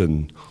gloves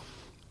and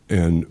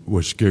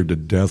was scared to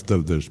death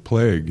of this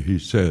plague. He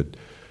said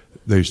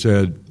they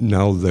said,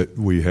 now that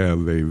we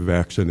have a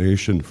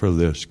vaccination for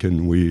this,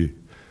 can we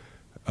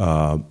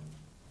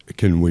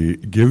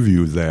give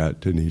you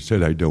that? And he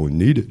said, I don't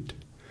need it.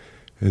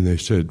 And they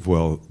said,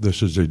 well,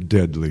 this is a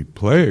deadly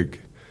plague.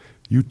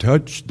 You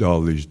touched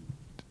all these,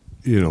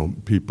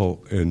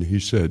 people. And he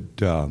said,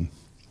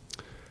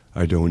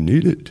 I don't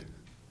need it.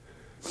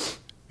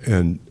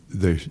 And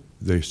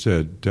they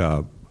said,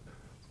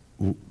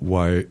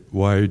 why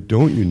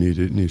don't you need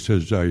it? And he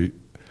says,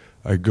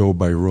 I go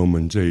by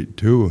Romans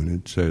 8:2, and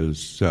it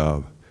says,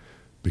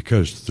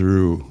 because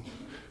through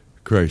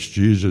Christ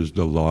Jesus,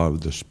 the law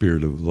of the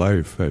Spirit of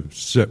life has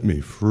set me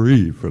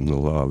free from the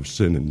law of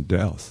sin and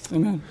death.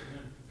 Amen.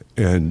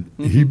 And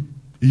he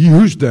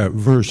used that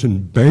verse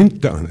and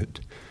banked on it.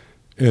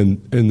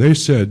 And they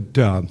said,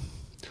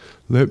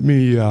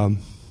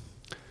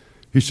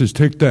 he says,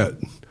 take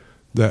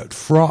that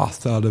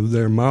froth out of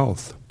their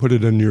mouth, put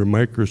it under your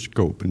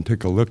microscope and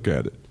take a look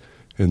at it.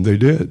 And they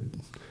did.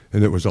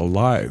 And it was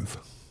alive.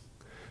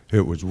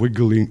 It was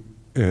wiggling.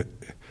 And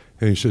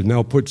he said,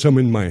 now put some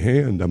in my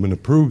hand. I'm going to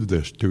prove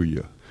this to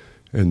you.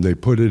 And they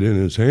put it in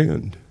his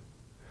hand.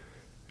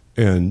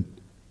 And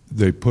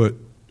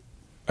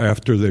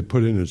after they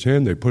put it in his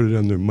hand, they put it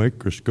under the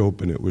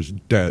microscope, and it was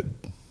dead.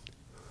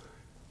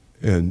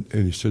 And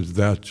he says,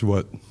 that's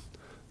what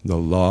the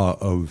law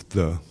of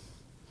the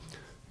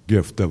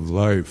gift of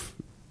life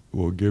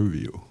will give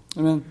you.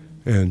 Amen.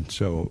 And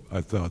so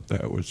I thought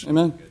that was...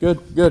 Amen. Good.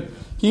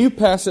 Can you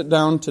pass it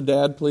down to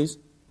Dad, please?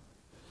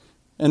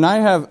 And I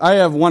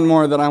have one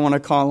more that I want to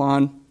call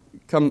on.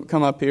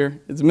 Come up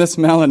here. It's Miss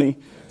Melanie.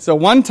 So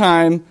one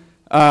time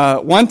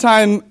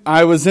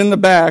I was in the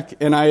back,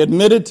 and I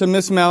admitted to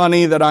Miss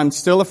Melanie that I'm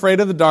still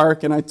afraid of the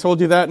dark, and I told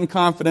you that in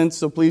confidence,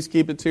 so please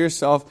keep it to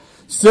yourself.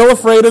 Still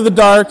afraid of the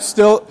dark,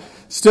 still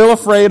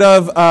afraid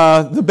of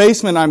the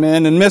basement I'm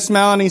in. And Miss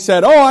Melanie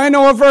said, oh, I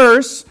know a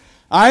verse.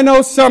 I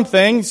know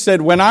something.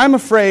 Said, when I'm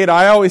afraid,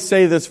 I always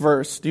say this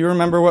verse. Do you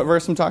remember what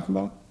verse I'm talking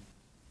about?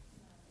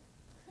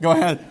 Go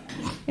ahead.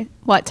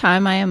 What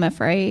time I am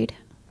afraid,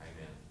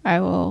 I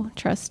will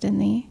trust in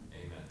thee.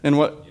 And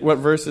what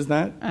verse is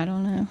that? I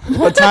don't know.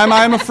 What time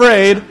I am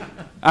afraid,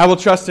 I will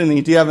trust in thee.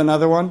 Do you have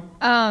another one?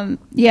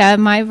 Yeah,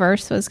 my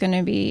verse was going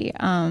to be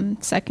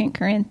 2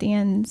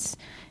 Corinthians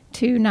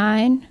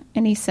 2:9.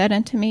 And he said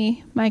unto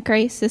me, my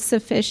grace is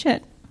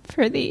sufficient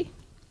for thee.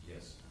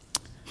 Yes.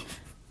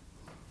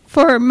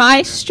 For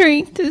my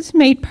strength is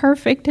made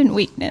perfect in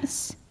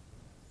weakness.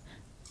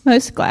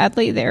 Most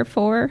gladly,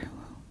 therefore,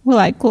 will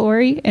I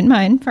glory in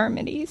my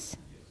infirmities,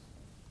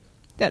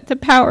 that the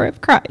power of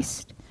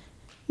Christ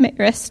may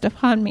rest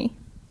upon me.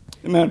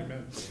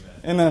 Amen.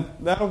 Amen.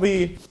 That'll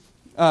be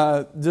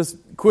just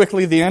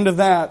quickly the end of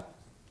that.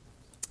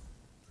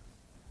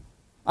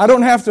 I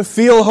don't have to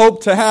feel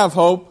hope to have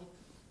hope.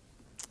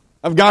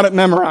 I've got it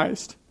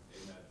memorized.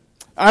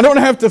 I don't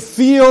have to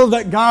feel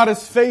that God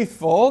is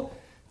faithful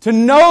to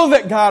know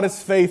that God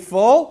is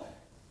faithful.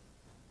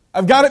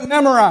 I've got it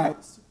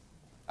memorized.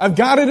 I've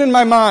got it in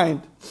my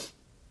mind.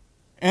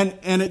 And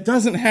it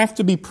doesn't have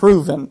to be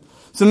proven.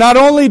 So not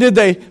only did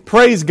they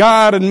praise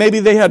God and maybe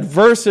they had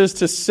verses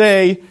to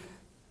say,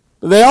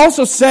 but they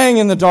also sang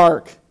in the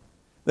dark.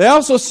 They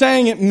also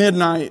sang at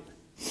midnight.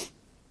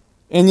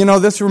 And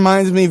this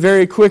reminds me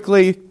very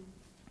quickly,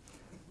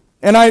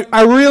 and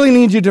I really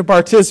need you to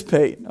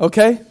participate,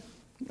 okay?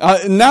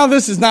 Now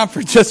this is not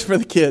just for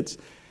the kids.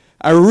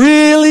 I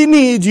really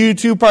need you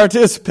to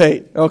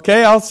participate,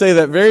 okay? I'll say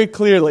that very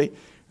clearly.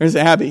 There's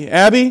Abby.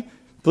 Abby,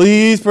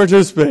 please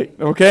participate,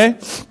 okay?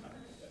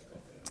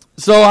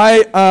 So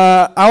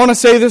I want to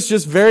say this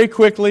just very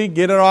quickly,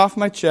 get it off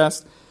my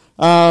chest.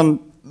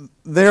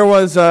 There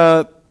was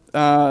a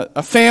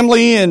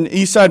family in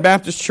Eastside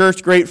Baptist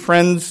Church, great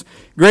friends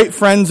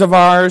of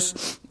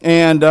ours,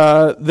 and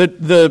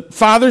the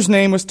father's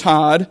name was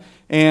Todd,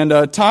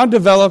 and Todd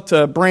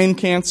developed brain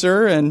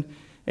cancer,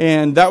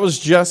 and that was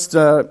just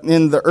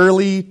in the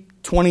early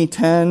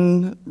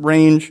 2010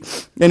 range.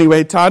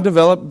 Anyway, Todd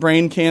developed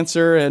brain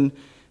cancer,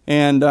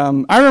 and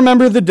I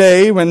remember the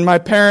day when my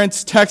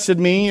parents texted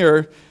me,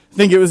 or I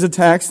think it was a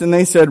text, and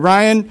they said,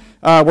 Ryan,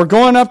 we're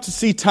going up to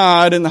see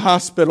Todd in the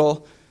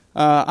hospital.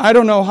 I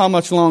don't know how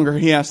much longer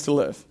he has to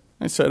live.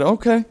 I said,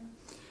 okay.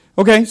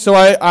 Okay, so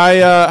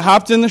I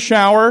hopped in the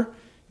shower,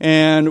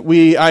 and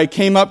I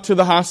came up to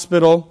the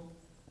hospital,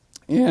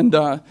 and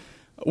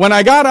when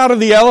I got out of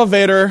the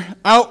elevator,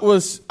 out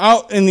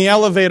in the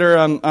elevator,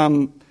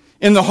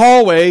 in the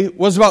hallway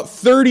was about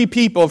 30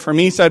 people from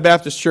Eastside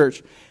Baptist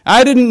Church.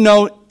 I didn't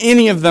know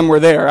any of them were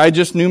there. I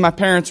just knew my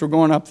parents were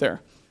going up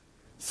there.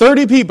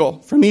 30 people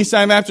from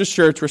Eastside Baptist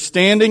Church were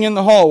standing in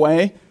the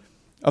hallway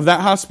of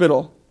that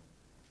hospital.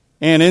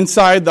 And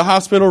inside the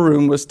hospital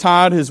room was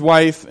Todd, his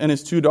wife, and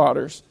his 2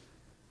 daughters.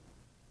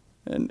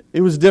 And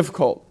it was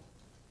difficult.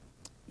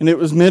 And it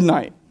was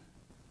midnight.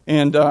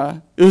 And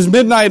it was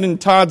midnight in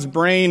Todd's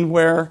brain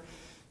where,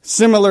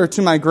 similar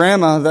to my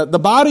grandma, that the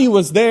body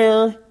was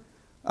there,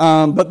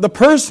 but the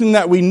person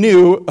that we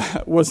knew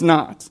was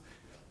not.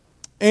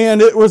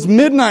 And it was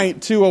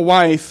midnight to a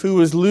wife who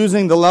was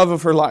losing the love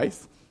of her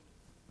life.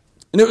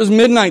 And it was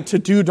midnight to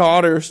two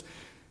daughters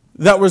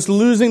that was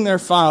losing their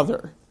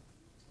father.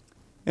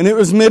 And it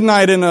was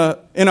midnight in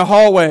a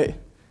hallway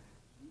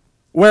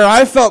where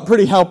I felt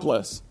pretty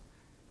helpless.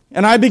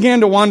 And I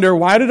began to wonder,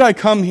 why did I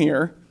come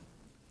here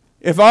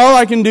if all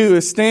I can do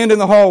is stand in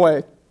the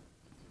hallway?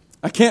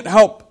 I can't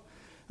help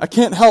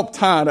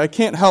Todd. I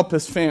can't help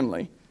his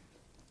family.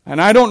 And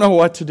I don't know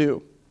what to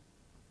do.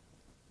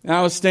 And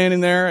I was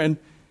standing there, and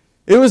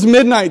it was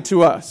midnight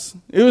to us.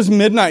 It was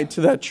midnight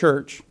to that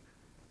church.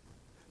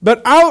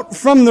 But out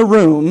from the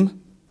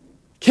room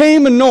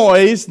came a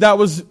noise that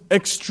was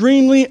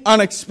extremely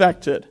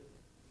unexpected.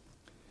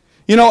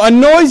 You know, a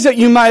noise that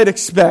you might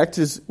expect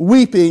is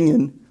weeping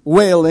and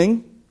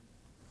wailing.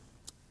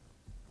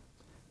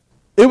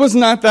 It was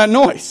not that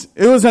noise.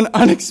 It was an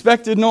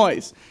unexpected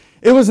noise.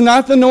 It was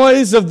not the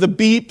noise of the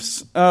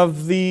beeps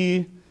of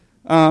the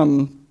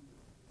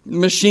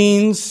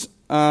machines.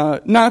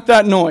 Not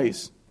that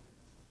noise.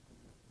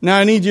 Now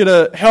I need you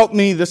to help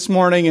me this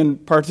morning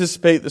and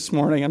participate this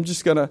morning. I'm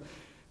just going to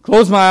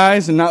close my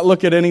eyes and not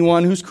look at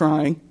anyone who's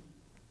crying.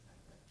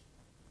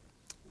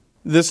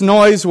 This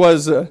noise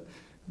was,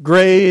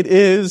 great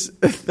is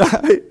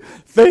thy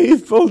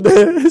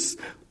faithfulness.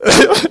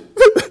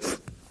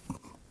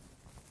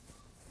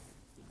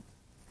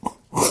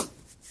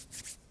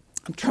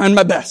 I'm trying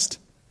my best.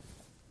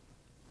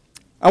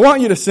 I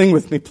want you to sing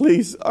with me,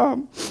 please.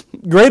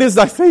 Great is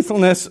thy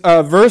faithfulness,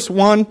 verse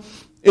 1.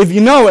 If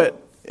you know it,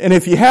 and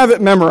if you have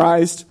it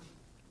memorized,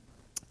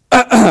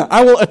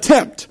 I will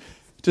attempt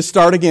to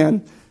start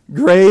again.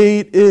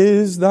 Great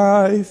is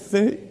thy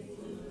faithfulness,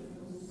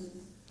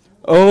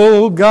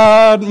 O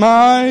God,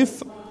 my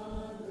Father.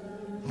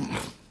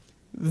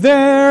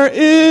 There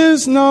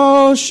is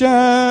no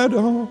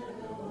shadow.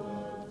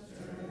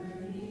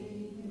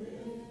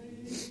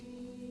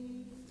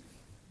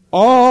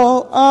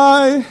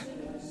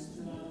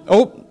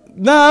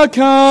 The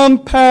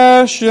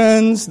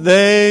compassions,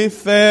 they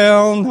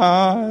fail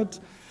not,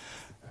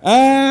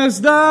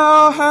 as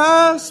thou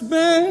hast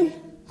been.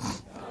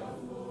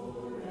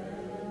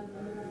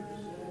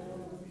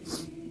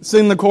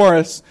 Sing the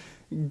chorus.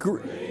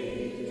 Great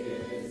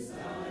is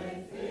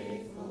thy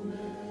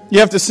faithfulness. You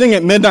have to sing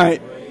at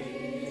midnight.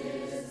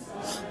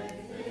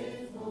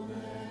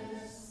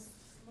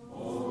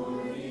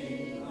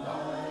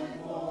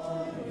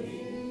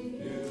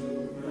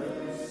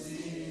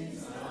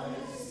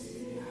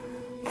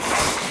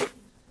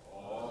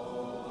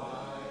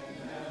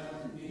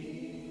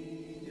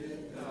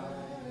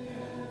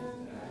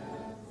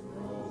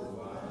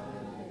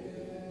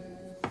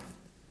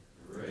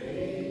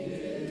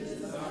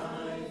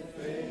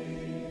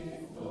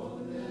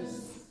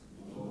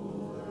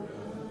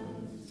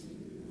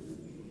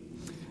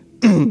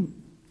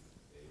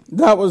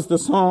 That was the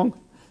song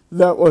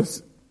that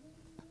was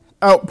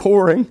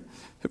outpouring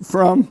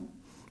from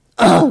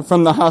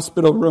the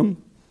hospital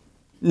room.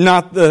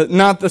 Not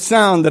the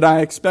sound that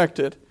I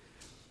expected.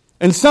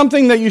 And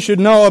something that you should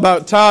know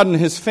about Todd and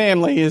his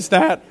family is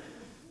that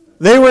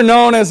they were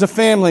known as a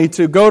family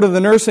to go to the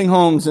nursing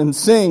homes and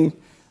sing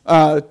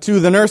to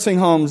the nursing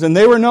homes. And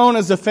they were known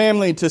as a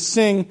family to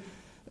sing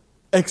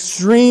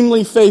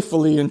extremely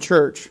faithfully in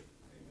church.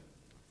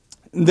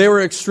 They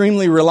were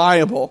extremely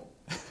reliable.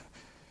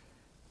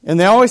 And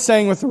they always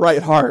sang with the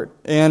right heart.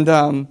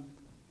 And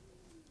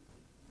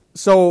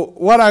so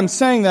what I'm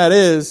saying that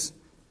is,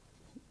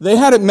 they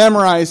had it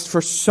memorized for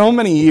so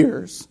many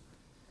years.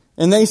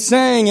 And they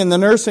sang in the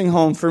nursing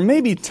home for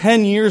maybe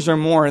 10 years or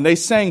more. And they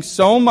sang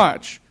so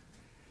much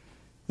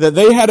that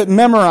they had it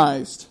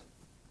memorized.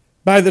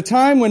 By the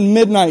time when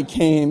midnight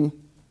came,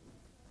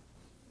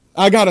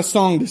 I got a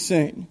song to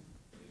sing.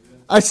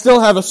 I still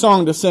have a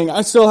song to sing.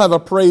 I still have a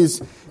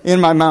praise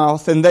in my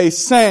mouth. And they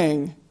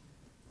sang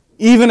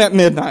even at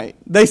midnight.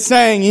 They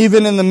sang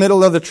even in the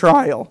middle of the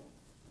trial.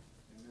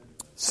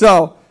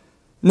 So,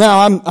 now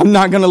I'm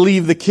not going to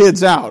leave the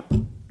kids out.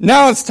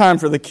 Now it's time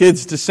for the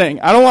kids to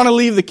sing. I don't want to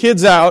leave the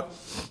kids out.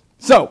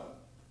 So,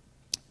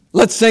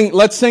 let's sing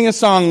a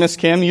song, Miss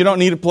Kim. You don't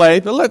need to play,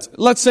 but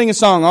let's sing a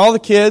song. All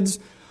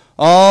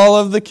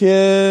of the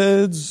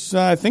kids,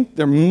 I think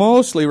they're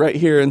mostly right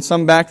here and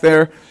some back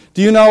there.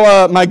 Do you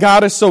know My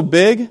God is So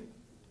Big?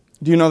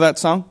 Do you know that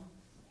song?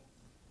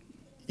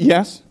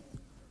 Yes?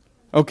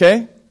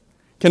 Okay.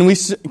 Can we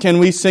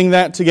sing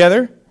that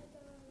together?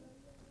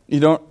 You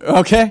don't?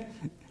 Okay.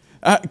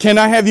 Can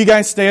I have you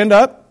guys stand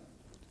up?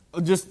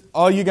 Just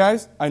all you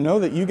guys? I know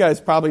that you guys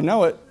probably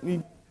know it.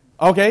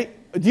 Okay.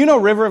 Do you know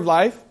River of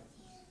Life?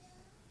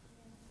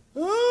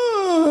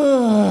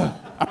 All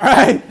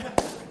right.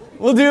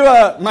 We'll do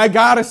My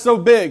God is So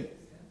Big.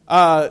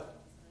 I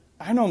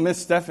know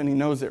Miss Stephanie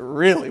knows it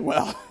really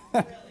well.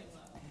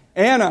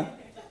 Anna,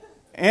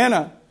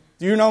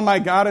 do you know My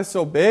God is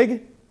So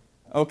Big?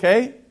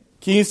 Okay.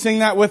 Can you sing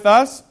that with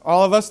us?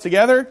 All of us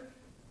together?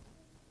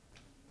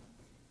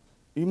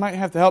 You might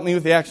have to help me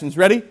with the actions.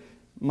 Ready?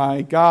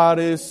 My God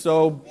is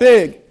so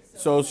big,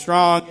 so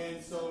strong,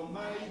 and so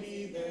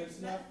mighty,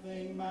 there's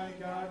my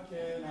God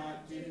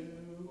cannot do.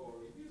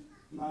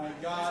 My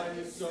God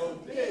is so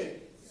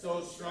big,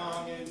 So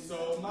strong and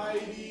so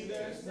mighty,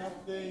 there's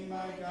nothing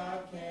my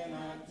God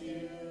cannot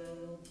do.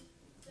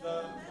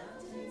 The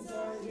mountains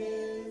are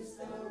His,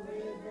 the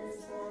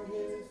rivers are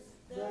His,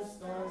 the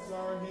stars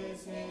are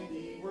His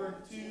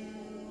handiwork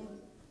too.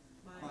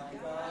 My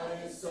God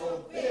is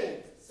so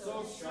big,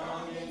 so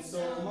strong and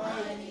so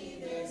mighty,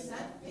 there's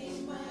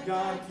nothing my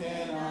God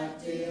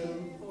cannot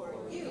do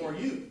for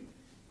you.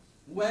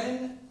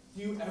 When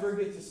do you ever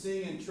get to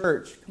sing in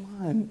church? Come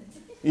on.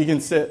 You can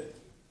sit.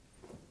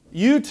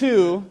 You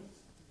too,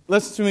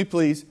 listen to me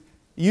please,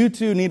 you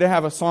too need to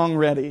have a song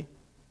ready.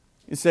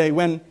 You say,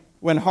 when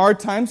hard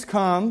times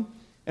come,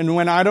 and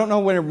when I don't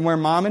know where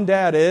mom and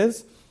dad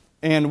is,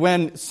 and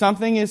when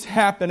something is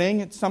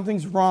happening,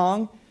 something's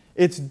wrong,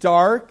 it's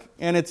dark,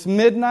 and it's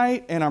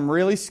midnight, and I'm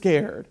really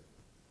scared.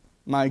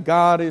 My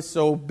God is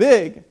so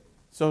big,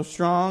 so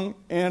strong,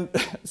 and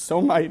so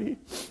mighty.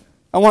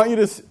 I want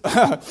you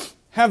to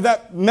have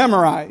that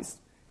memorized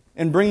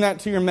and bring that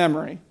to your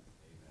memory.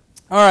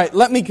 All right,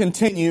 let me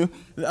continue.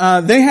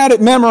 They had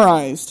it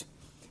memorized.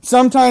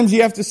 Sometimes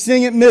you have to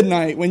sing at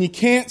midnight when you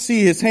can't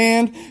see His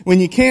hand, when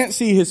you can't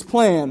see His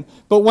plan.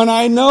 But when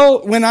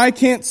I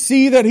can't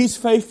see that He's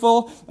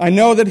faithful, I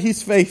know that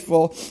He's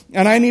faithful.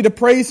 And I need to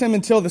praise Him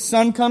until the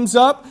sun comes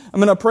up. I'm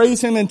going to praise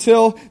Him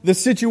until the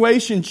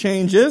situation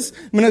changes.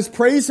 I'm going to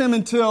praise Him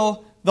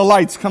until the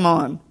lights come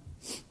on.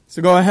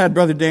 So go ahead,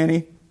 Brother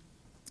Danny.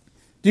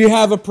 Do you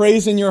have a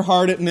praise in your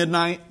heart at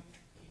midnight?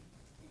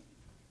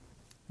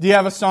 Do you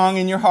have a song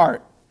in your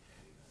heart?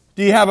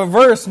 Do you have a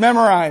verse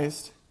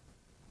memorized?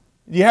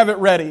 Do you have it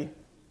ready?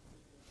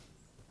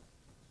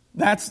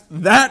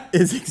 That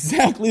is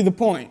exactly the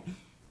point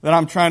that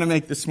I'm trying to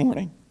make this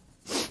morning.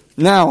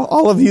 Now,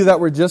 all of you that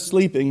were just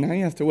sleeping, now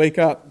you have to wake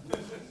up.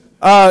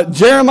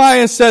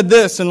 Jeremiah said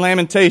this in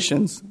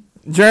Lamentations.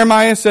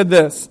 Jeremiah said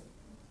this.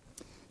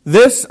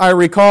 This I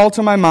recall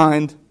to my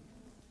mind,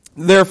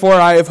 therefore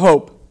I have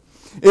hope.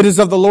 It is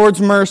of the Lord's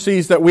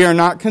mercies that we are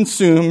not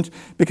consumed,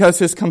 because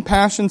His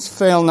compassions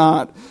fail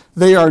not.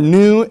 They are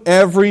new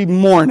every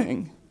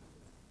morning.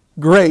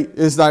 Great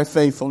is thy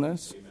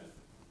faithfulness. Amen.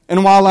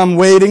 And while I'm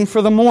waiting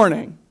for the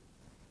morning,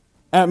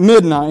 at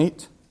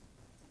midnight,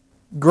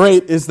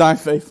 great is thy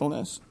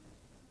faithfulness.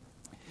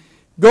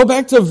 Go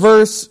back to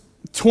verse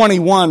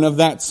 21 of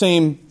that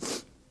same,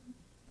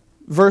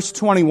 verse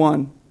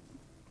 21.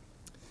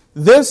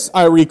 This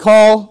I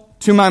recall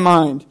to my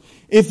mind.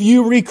 If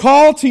you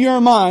recall to your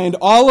mind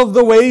all of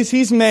the ways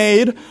He's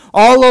made,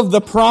 all of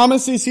the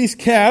promises He's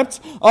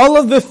kept, all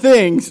of the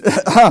things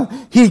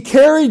He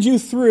carried you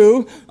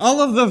through,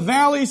 all of the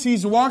valleys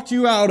He's walked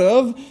you out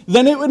of,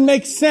 then it would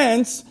make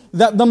sense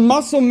that the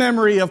muscle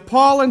memory of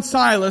Paul and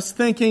Silas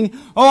thinking,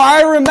 oh,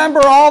 I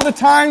remember all the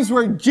times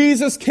where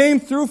Jesus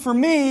came through for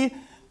me,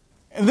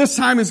 and this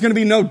time is going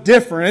to be no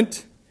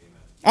different.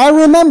 I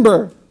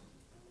remember.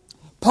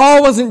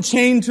 Paul wasn't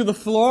chained to the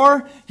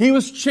floor. He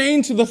was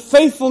chained to the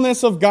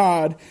faithfulness of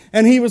God.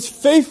 And he was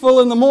faithful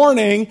in the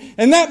morning.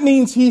 And that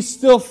means he's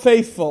still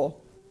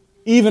faithful,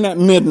 even at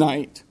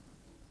midnight.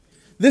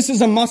 This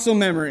is a muscle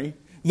memory.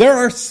 There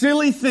are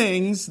silly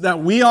things that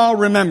we all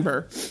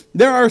remember.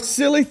 There are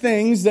silly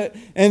things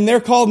and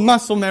they're called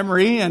muscle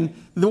memory. And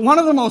one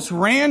of the most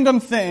random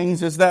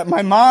things is that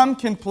my mom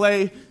can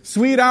play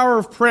Sweet Hour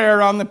of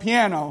Prayer on the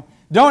piano.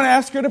 Don't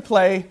ask her to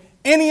play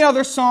any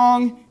other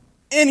song,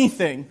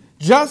 anything.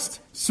 Just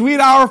Sweet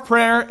Hour of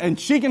Prayer, and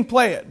she can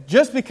play it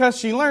just because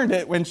she learned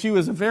it when she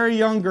was a very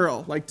young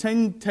girl, like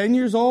 10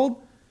 years old.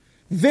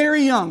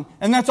 Very young.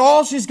 And that's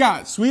all she's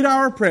got, Sweet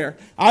Hour of Prayer.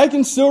 I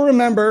can still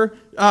remember,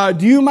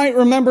 you might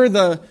remember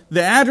the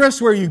address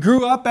where you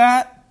grew up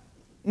at,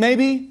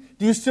 maybe?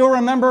 Do you still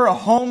remember a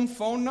home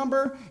phone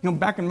number? You know,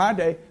 back in my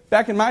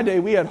day,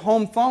 we had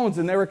home phones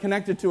and they were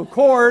connected to a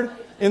cord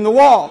in the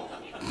wall.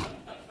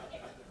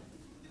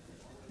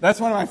 That's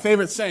one of my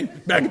favorite sayings,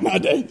 back in my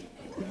day.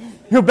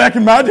 You know, back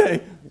in my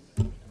day.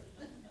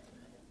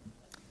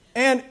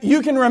 And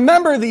you can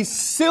remember these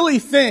silly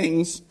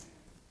things,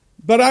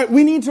 but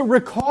we need to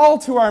recall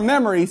to our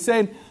memory,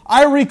 saying,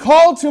 I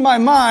recall to my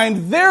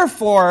mind,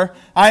 therefore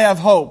I have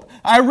hope.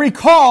 I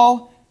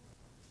recall,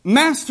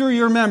 master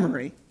your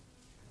memory.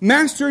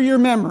 Master your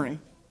memory.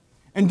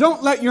 And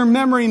don't let your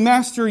memory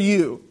master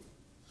you.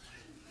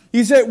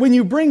 He said, when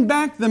you bring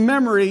back the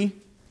memory,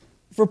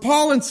 for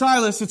Paul and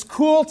Silas, it's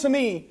cool to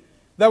me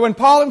that when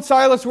Paul and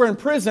Silas were in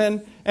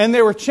prison and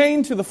they were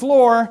chained to the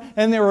floor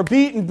and they were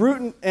beat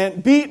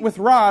with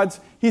rods,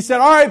 he said,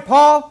 all right,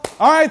 Paul,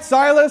 all right,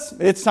 Silas,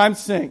 it's time to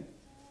sing.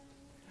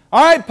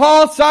 All right,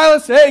 Paul,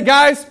 Silas, hey,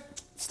 guys,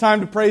 it's time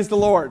to praise the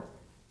Lord.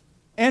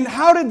 And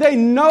how did they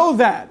know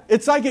that?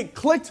 It's like it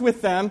clicked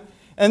with them,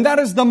 and that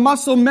is the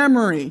muscle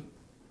memory.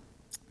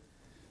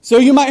 So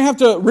you might have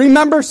to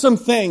remember some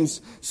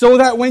things so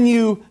that when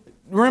you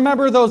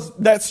remember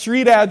that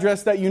street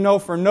address that you know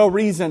for no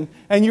reason,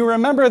 and you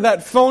remember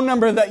that phone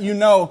number that you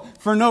know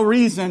for no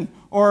reason,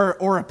 or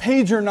a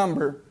pager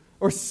number,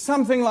 or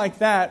something like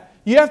that,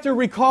 you have to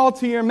recall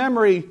to your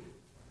memory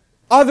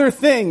other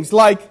things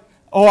like,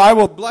 oh, I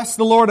will bless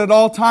the Lord at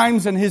all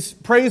times, and His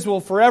praise will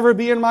forever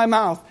be in my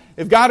mouth.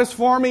 If God is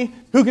for me,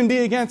 who can be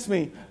against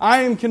me?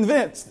 I am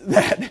convinced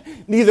that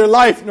neither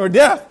life nor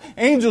death,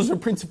 angels or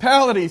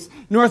principalities,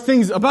 nor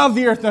things above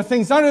the earth, nor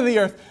things under the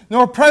earth,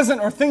 nor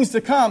present or things to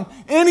come,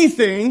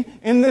 anything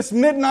in this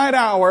midnight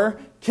hour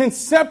can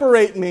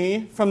separate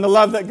me from the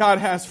love that God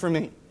has for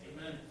me.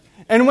 Amen.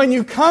 And when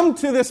you come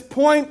to this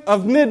point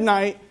of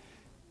midnight,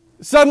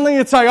 suddenly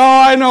it's like, oh,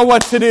 I know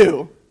what to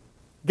do.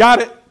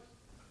 Got it?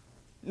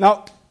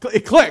 No,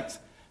 it clicked.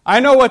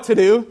 I know what to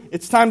do.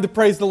 It's time to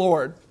praise the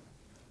Lord.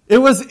 It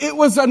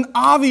was an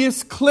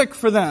obvious click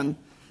for them.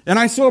 And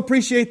I so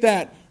appreciate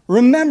that.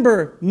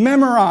 Remember,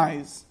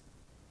 memorize.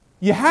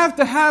 You have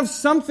to have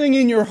something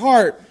in your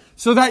heart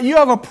so that you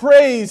have a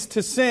praise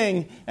to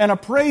sing and a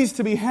praise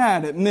to be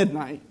had at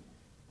midnight.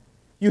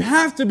 You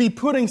have to be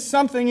putting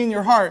something in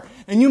your heart.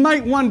 And you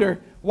might wonder,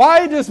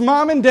 why does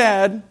Mom and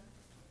Dad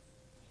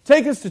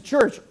take us to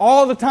church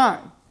all the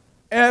time?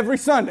 Every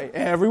Sunday,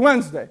 every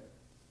Wednesday.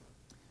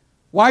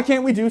 Why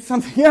can't we do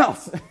something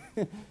else?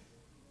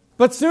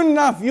 But soon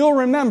enough, you'll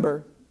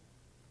remember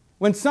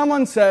when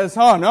someone says,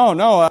 oh,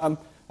 no,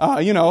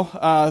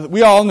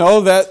 we all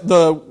know that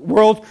the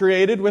world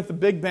created with the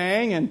Big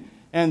Bang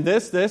and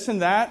this,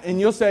 and that. And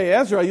you'll say,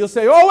 Ezra, you'll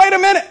say, oh, wait a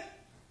minute.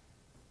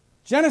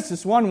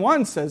 Genesis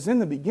 1:1 says, in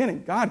the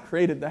beginning, God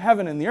created the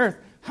heaven and the earth.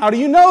 How do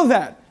you know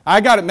that?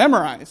 I got it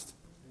memorized.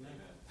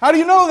 How do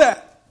you know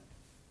that?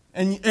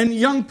 And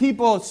young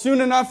people,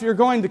 soon enough, you're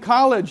going to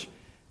college,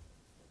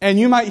 and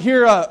you might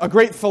hear a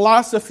great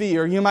philosophy,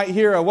 or you might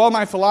hear,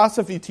 my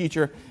philosophy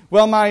teacher,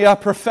 my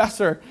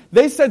professor,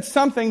 they said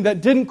something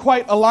that didn't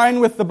quite align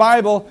with the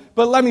Bible,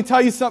 but let me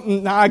tell you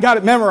something, I got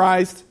it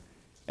memorized.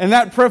 And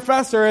that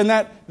professor and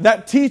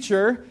that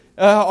teacher,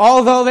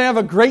 although they have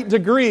a great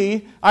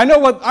degree, I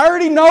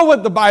already know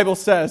what the Bible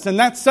says, and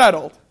that's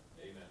settled.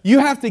 Amen. You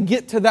have to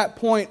get to that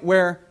point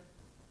where,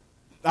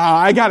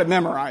 I got it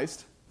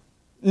memorized.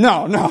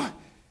 No,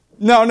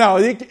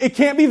 it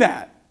can't be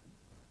that.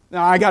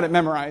 No, I got it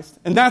memorized.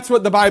 And that's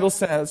what the Bible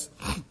says.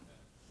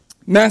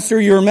 Master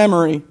your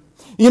memory.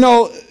 And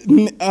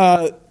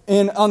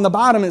on the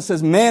bottom it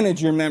says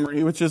manage your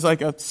memory, which is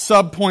like a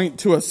subpoint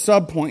to a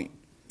subpoint.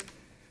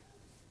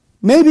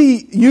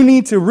 Maybe you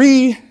need to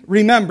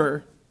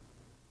remember.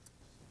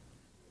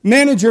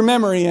 Manage your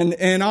memory,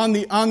 and on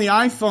the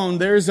iPhone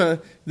there's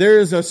a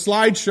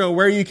slideshow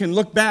where you can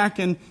look back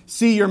and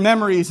see your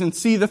memories and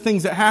see the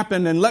things that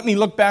happened. And let me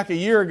look back a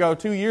year ago,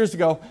 2 years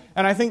ago,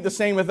 and I think the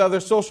same with other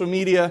social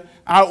media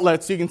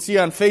outlets. You can see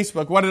on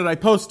Facebook, what did I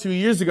post 2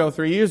 years ago,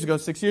 3 years ago,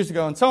 6 years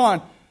ago, and so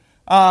on.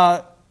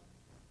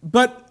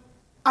 But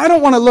I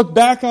don't want to look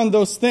back on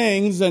those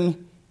things,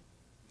 and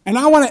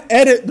I want to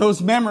edit those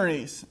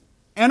memories.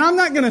 And I'm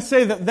not going to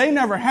say that they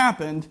never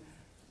happened,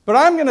 but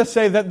I'm going to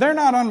say that they're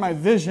not on my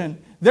vision.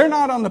 They're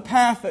not on the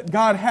path that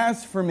God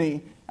has for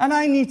me. And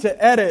I need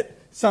to edit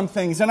some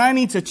things, and I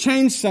need to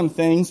change some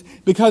things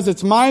because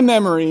it's my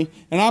memory,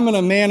 and I'm going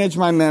to manage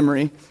my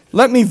memory.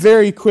 Let me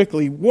very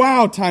quickly,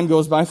 time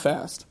goes by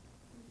fast.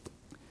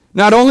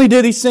 Not only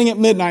did he sing at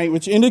midnight,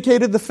 which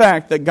indicated the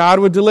fact that God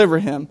would deliver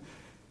him,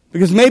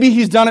 because maybe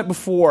he's done it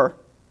before.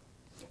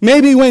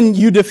 Maybe when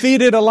you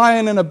defeated a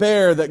lion and a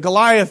bear, that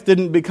Goliath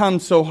didn't become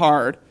so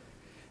hard.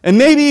 And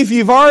maybe if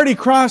you've already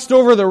crossed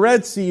over the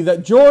Red Sea,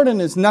 that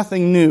Jordan is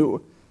nothing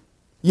new.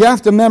 You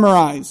have to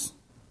memorize.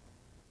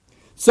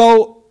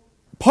 So,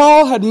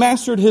 Paul had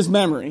mastered his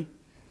memory.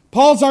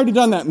 Paul's already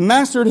done that,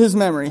 mastered his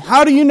memory.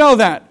 How do you know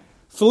that?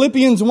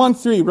 Philippians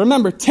 1:3.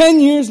 Remember, 10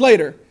 years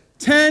later,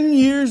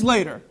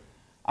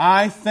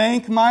 I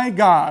thank my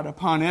God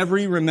upon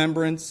every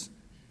remembrance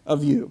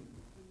of you.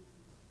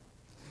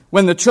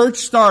 When the church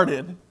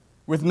started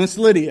with Miss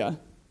Lydia,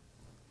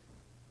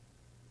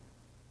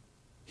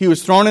 he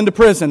was thrown into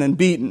prison and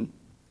beaten.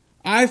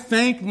 I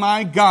thank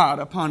my God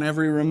upon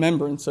every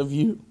remembrance of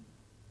you.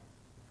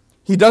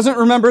 He doesn't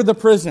remember the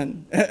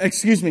prison.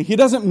 He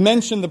doesn't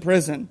mention the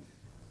prison.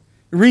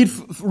 Read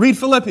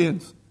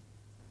Philippians.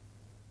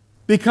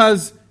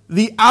 Because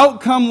the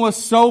outcome was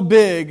so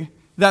big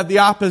that the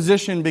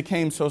opposition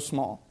became so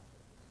small.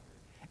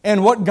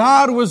 And what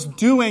God was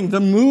doing, the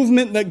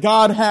movement that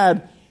God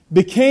had,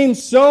 became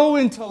so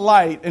into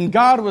light, and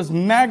God was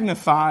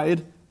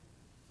magnified,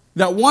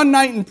 that one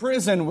night in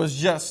prison was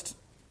just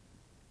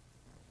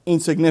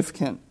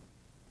insignificant.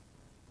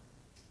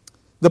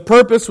 The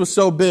purpose was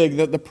so big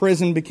that the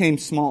prison became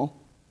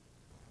small.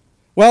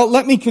 Well,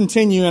 let me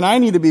continue, and I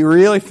need to be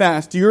really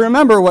fast. Do you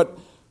remember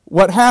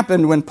what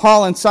happened when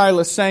Paul and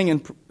Silas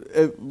sang?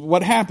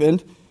 What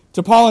happened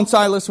to Paul and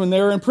Silas when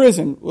they were in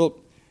prison? Well,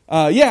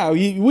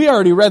 we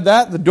already read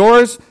that. The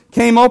doors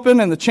came open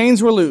and the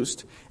chains were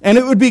loosed. And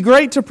it would be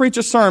great to preach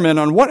a sermon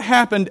on what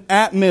happened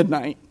at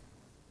midnight.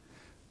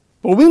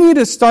 But we need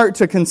to start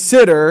to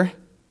consider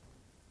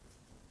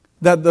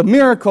that the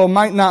miracle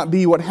might not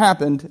be what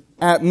happened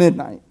at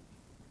midnight.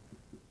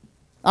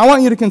 I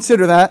want you to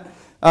consider that.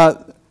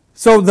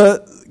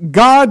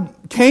 God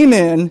came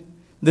in,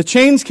 the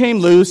chains came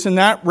loose, and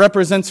that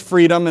represents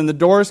freedom, and the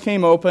doors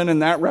came open,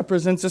 and that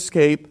represents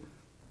escape.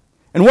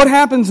 And what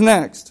happens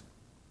next?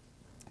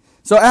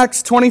 So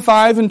Acts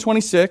 25 and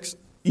 26.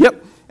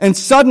 And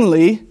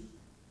suddenly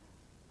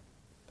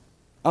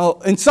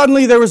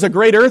there was a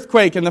great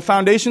earthquake, and the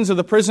foundations of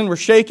the prison were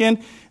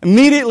shaken.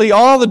 Immediately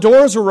all the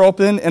doors were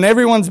open, and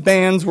everyone's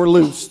bands were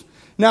loosed.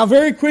 Now,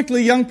 very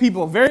quickly, young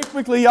people,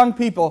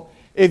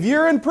 if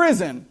you're in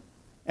prison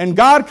and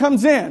God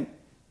comes in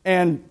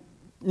and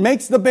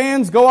makes the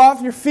bands go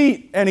off your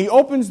feet and He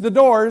opens the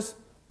doors,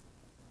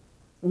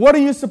 what are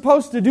you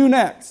supposed to do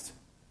next?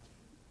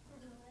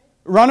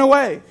 Run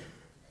away.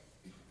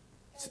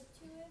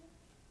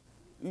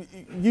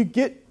 You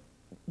get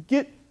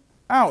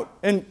out.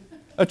 And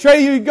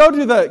Trey, you go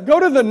to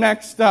the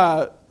next,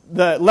 the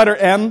letter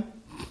M.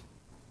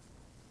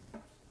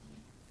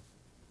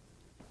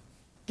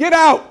 Get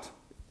out.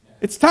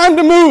 It's time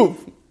to move.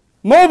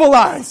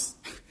 Mobilize.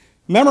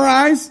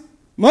 Memorize.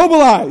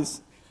 Mobilize.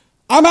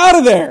 I'm out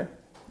of there.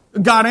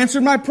 God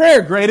answered my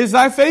prayer. Great is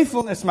thy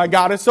faithfulness. My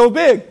God is so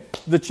big.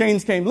 The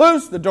chains came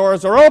loose. The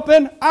doors are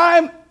open.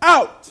 I'm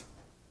out.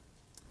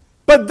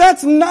 But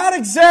that's not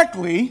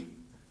exactly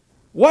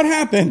what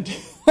happened.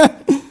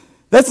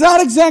 That's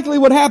not exactly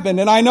what happened.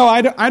 And I know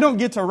I don't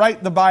get to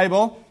write the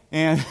Bible.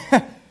 And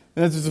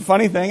this is a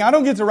funny thing. I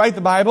don't get to write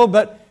the Bible,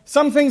 but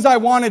some things I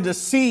wanted to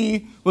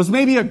see was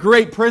maybe a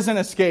great prison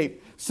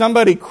escape.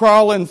 Somebody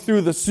crawling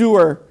through the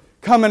sewer,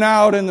 coming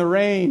out in the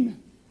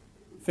rain.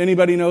 If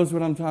anybody knows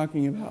what I'm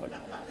talking about.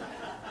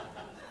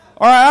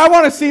 All right, I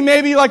want to see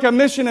maybe like a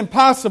Mission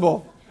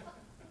Impossible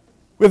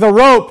with a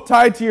rope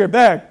tied to your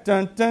back.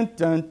 Dun, dun,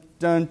 dun,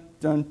 dun,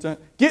 dun, dun.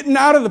 Getting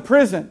out of the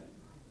prison.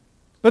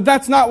 But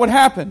that's not what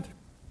happened.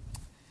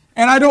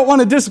 And I don't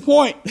want to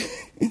disappoint.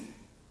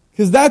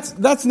 Because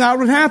that's not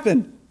what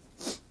happened.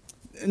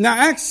 Now,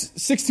 Acts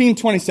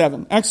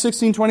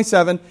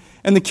 16:27.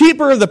 And the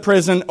keeper of the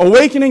prison,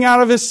 awakening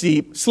out of his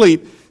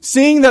sleep,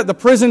 seeing that the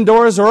prison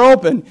doors are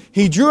open,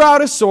 he drew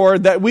out his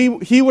sword that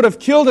he would have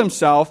killed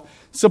himself,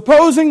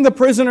 supposing the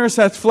prisoners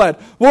had fled.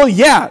 Well,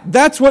 yeah,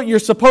 that's what you're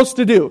supposed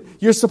to do.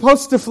 You're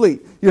supposed to flee.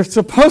 You're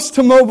supposed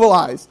to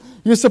mobilize.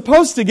 You're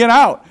supposed to get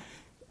out.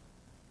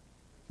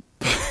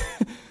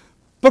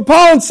 But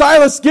Paul and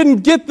Silas didn't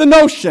get the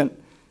notion.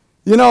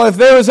 You know, if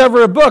there was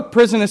ever a book,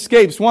 Prison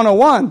Escapes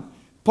 101,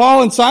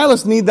 Paul and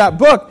Silas need that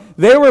book.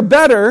 They were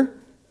better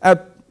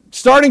at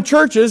starting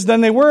churches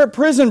than they were at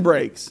prison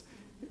breaks.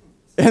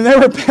 And they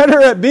were better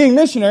at being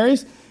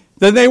missionaries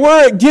than they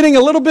were at getting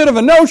a little bit of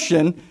a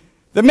notion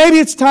that maybe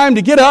it's time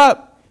to get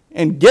up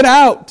and get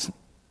out.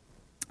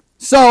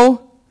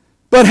 So,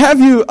 but have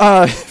you,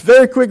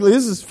 very quickly,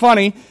 this is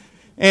funny,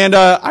 and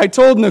I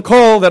told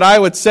Nicole that I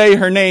would say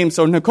her name.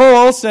 So Nicole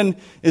Olson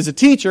is a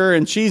teacher,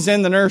 and she's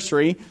in the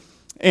nursery.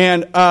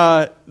 And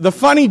the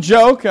funny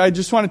joke, I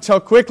just want to tell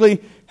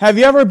quickly, have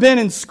you ever been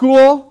in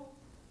school,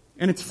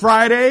 and it's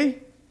Friday,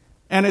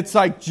 and it's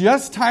like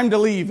just time to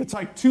leave. It's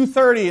like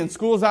 2:30, and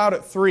school's out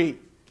at 3.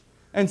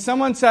 And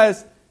someone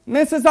says,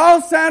 Mrs.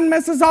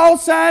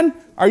 Olson,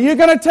 are you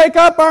going to take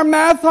up our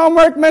math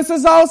homework,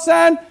 Mrs.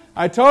 Olson?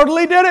 I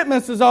totally did it,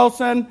 Mrs.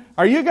 Olson.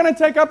 Are you going to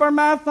take up our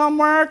math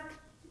homework?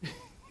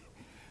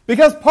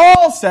 Because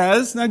Paul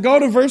says, now go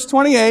to verse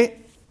 28.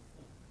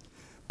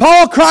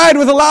 Paul cried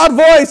with a loud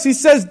voice. He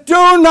says,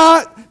 do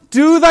not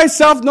do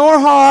thyself nor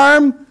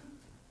harm.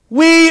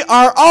 We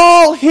are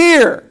all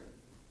here.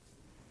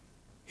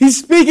 He's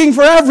speaking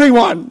for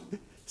everyone. He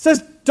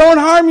says, don't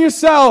harm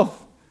yourself.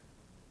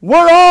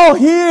 We're all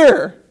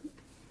here.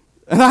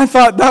 And I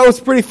thought that was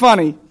pretty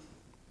funny.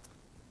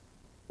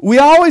 We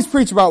always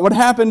preach about what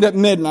happened at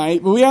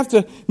midnight, but we have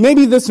to,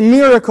 maybe this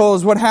miracle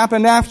is what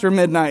happened after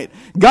midnight.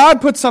 God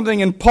put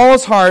something in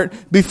Paul's heart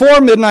before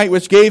midnight,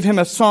 which gave him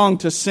a song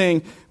to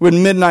sing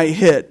when midnight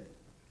hit.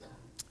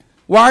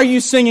 Why are you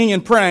singing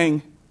and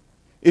praying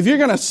if you're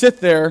going to sit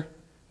there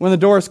when the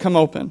doors come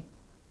open?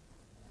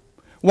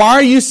 Why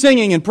are you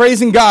singing and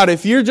praising God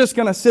if you're just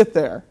going to sit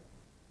there?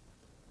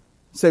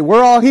 Say,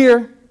 we're all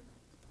here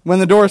when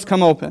the doors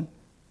come open.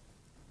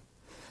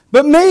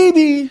 But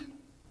maybe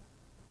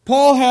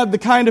Paul had the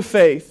kind of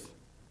faith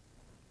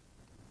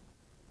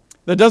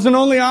that doesn't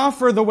only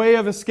offer the way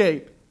of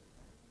escape.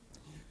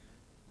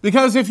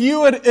 Because if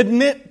you would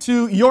admit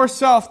to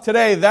yourself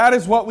today, that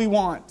is what we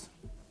want.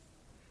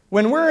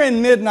 When we're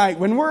in midnight,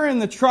 when we're in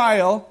the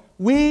trial,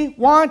 we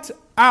want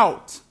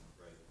out.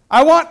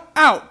 I want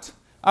out.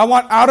 I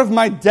want out of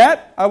my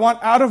debt. I want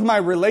out of my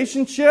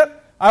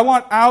relationship. I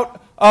want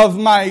out of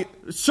my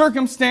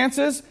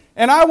circumstances.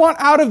 And I want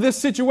out of this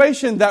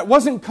situation that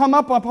wasn't come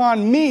up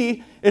upon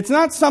me. It's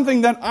not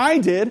something that I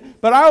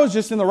did, but I was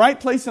just in the right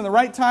place in the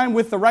right time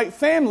with the right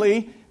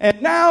family.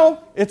 And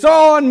now it's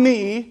all on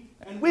me,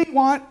 and we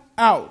want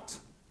out.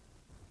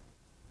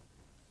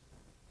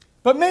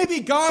 But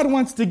maybe God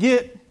wants to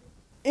get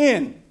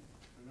in.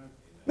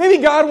 Maybe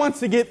God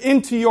wants to get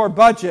into your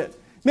budget.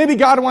 Maybe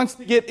God wants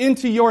to get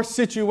into your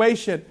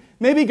situation.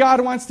 Maybe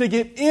God wants to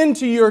get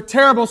into your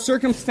terrible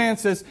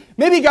circumstances.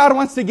 Maybe God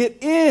wants to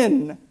get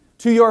in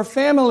to your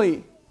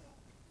family.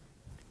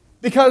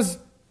 Because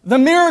the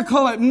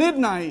miracle at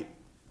midnight,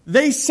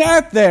 they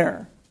sat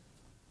there.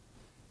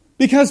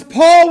 Because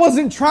Paul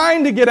wasn't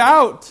trying to get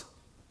out.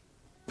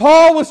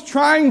 Paul was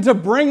trying to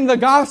bring the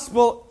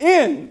gospel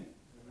in.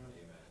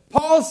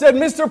 Paul said,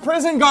 Mr.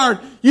 Prison Guard,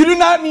 you do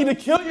not need to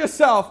kill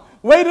yourself.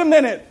 Wait a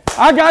minute.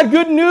 I got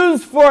good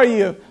news for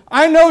you.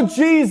 I know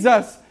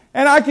Jesus,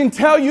 and I can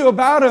tell you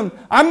about him.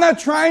 I'm not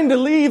trying to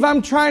leave.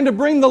 I'm trying to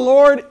bring the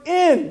Lord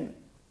in.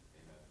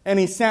 And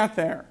he sat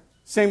there.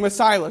 Same with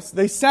Silas.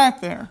 They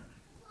sat there.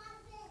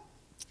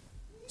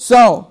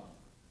 So,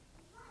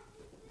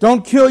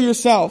 don't kill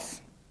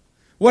yourself.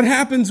 What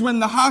happens when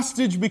the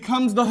hostage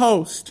becomes the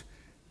host?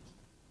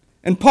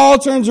 And Paul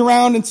turns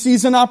around and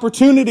sees an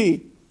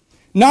opportunity.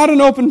 Not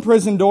an open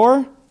prison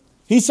door.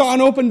 He saw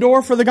an open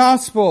door for the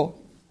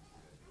gospel.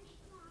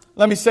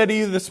 Let me say to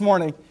you this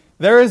morning,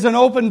 there is an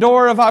open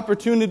door of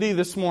opportunity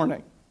this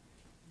morning.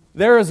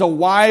 There is a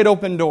wide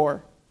open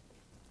door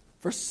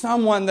for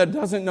someone that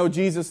doesn't know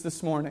Jesus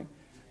this morning.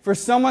 For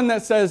someone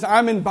that says,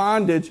 I'm in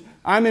bondage,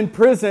 I'm in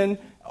prison,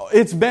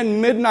 it's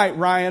been midnight,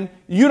 Ryan.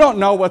 You don't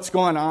know what's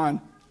going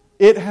on.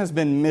 It has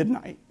been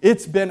midnight.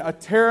 It's been a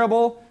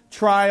terrible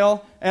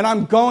trial, and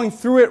I'm going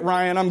through it,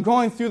 Ryan. I'm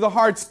going through the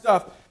hard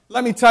stuff.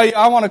 Let me tell you,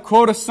 I want to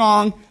quote a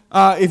song.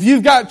 If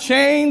you've got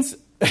chains,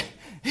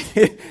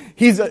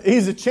 he's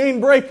a chain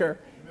breaker.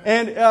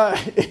 And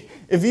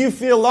if you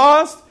feel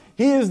lost,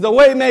 he is the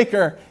way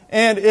maker.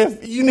 And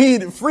if you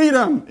need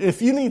freedom,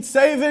 if you need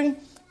saving,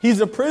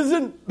 he's a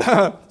prison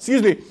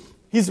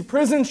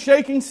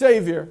shaking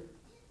Savior.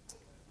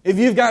 If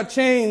you've got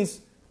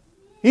chains,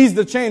 he's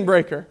the chain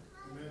breaker.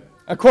 Amen.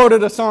 I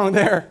quoted a song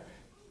there.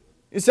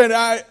 He said,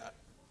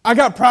 I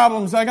got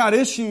problems, I got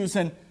issues,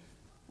 and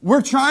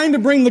we're trying to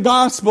bring the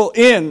gospel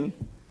in.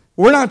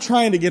 We're not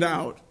trying to get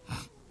out.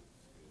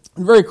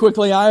 Very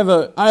quickly, I have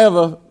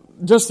a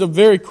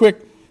very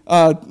quick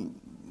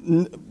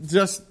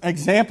just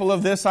example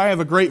of this. I have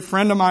a great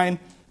friend of mine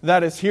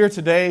that is here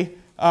today,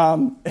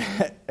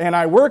 and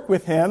I work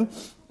with him,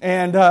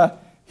 and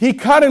he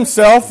cut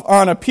himself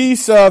on a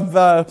piece of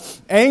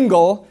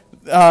angle,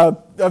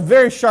 a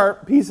very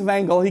sharp piece of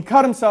angle. He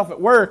cut himself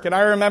at work, and I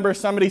remember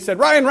somebody said,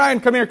 Ryan,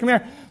 come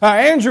here.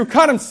 Andrew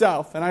cut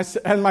himself.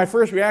 And my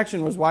first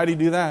reaction was, why did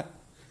he do that?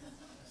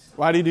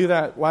 Why did he do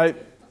that?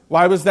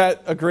 Why was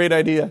that a great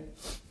idea?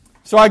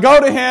 So I go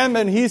to him,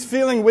 and he's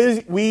feeling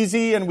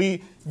wheezy, and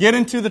we get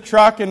into the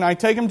truck, and I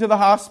take him to the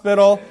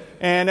hospital,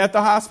 and at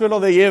the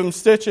hospital they give him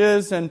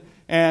stitches, and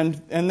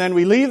then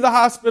we leave the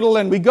hospital,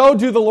 and we go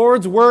do the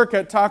Lord's work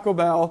at Taco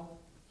Bell.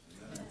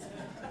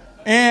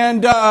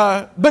 And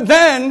but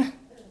then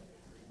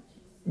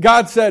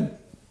God said,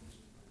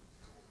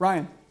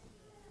 Ryan,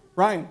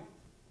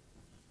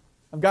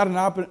 I've got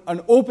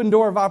an open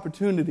door of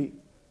opportunity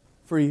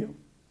for you.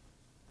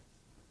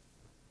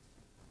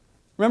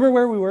 Remember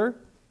where we were?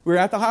 We were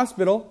at the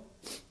hospital.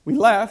 We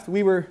left.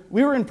 We were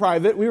in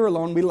private. We were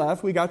alone. We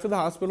left. We got to the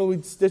hospital. We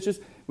did stitches.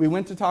 We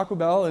went to Taco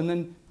Bell, and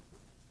then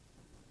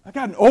I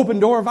got an open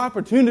door of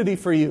opportunity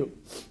for you.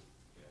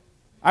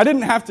 I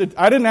didn't have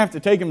to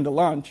take him to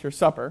lunch or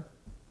supper.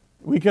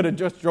 We could have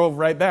just drove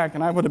right back,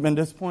 and I would have been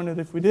disappointed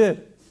if we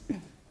did.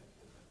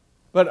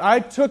 But I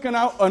took an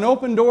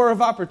open door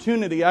of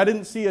opportunity. I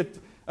didn't see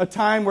a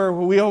time where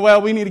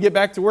we need to get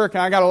back to work,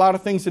 and I got a lot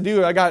of things to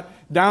do. I got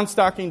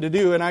downstocking to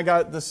do, and I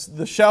got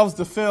the shelves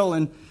to fill,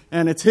 and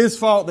it's his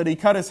fault that he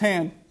cut his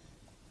hand.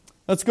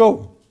 Let's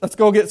go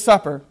get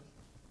supper.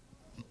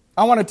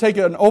 I want to take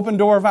an open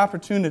door of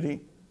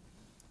opportunity.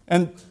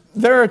 And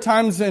there are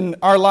times in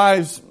our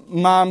lives,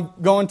 Mom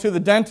going to the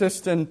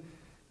dentist and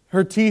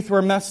her teeth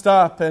were messed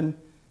up, and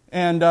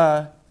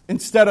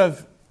instead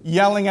of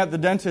yelling at the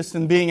dentist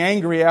and being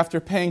angry after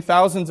paying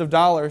thousands of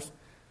dollars,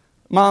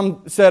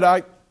 Mom said,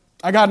 I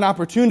got an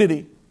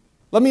opportunity.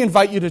 Let me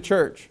invite you to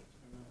church.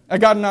 I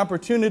got an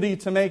opportunity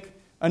to make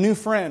a new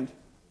friend.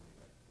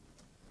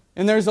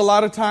 And there's a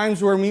lot of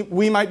times where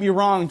we might be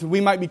wronged,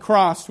 we might be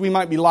crossed, we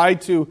might be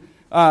lied to,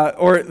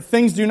 or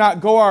things do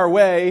not go our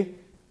way.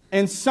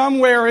 And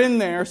somewhere in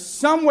there,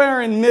 somewhere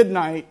in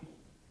midnight,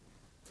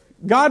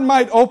 God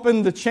might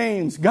open the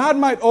chains. God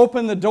might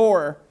open the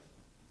door.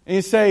 And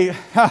you say,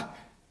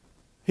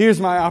 here's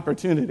my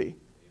opportunity.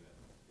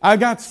 I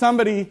got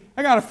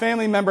a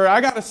family member,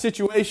 I got a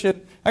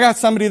situation, I got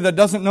somebody that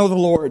doesn't know the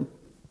Lord.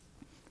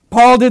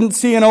 Paul didn't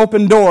see an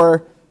open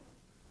door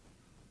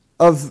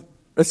of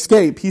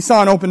escape. He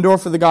saw an open door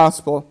for the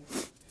gospel.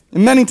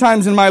 And many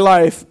times in my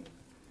life,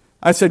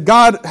 I said,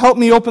 God, help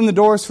me open the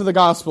doors for the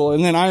gospel.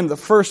 And then I am the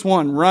first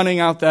one running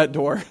out that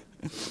door.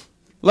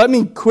 Let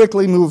me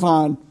quickly move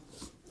on.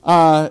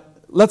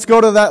 Let's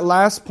go to that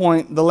last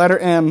point, the letter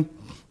M.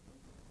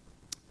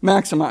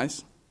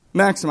 Maximize.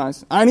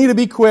 I need to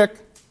be quick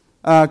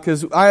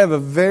because I have a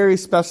very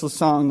special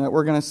song that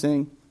we're going to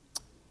sing.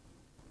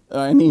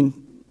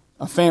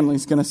 A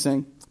family's going to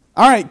sing.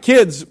 All right,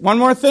 kids, one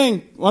more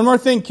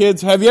thing,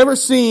 kids. Have you ever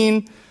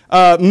seen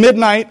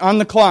midnight on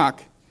the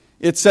clock?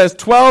 It says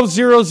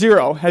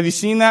 12:00. Have you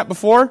seen that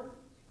before?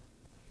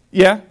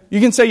 Yeah? You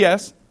can say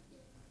yes.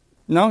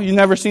 No? You've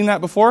never seen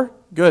that before?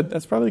 Good.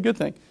 That's probably a good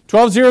thing.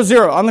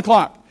 12:00 on the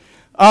clock.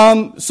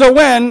 So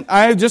when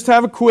I just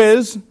have a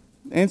quiz,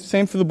 and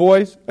same for the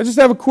boys, I just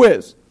have a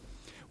quiz.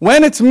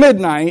 When it's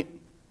midnight,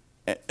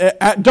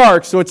 at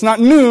dark, so it's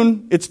not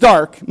noon, it's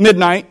dark,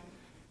 midnight,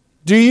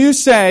 Do you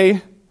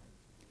say,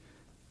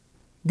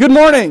 good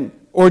morning,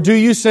 or do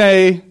you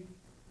say,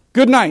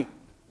 good night?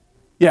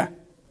 Yeah.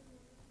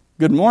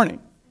 Good morning.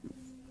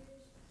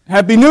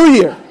 Happy New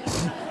Year.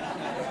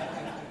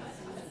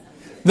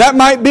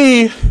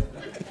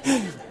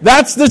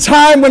 That's the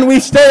time when we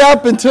stay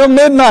up until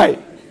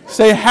midnight.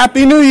 Say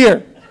Happy New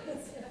Year.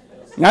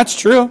 That's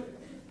true.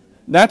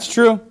 That's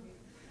true.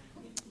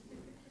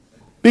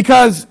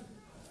 Because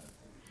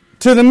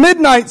to the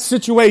midnight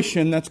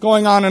situation that's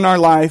going on in our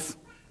life,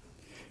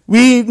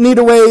 we need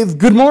to wave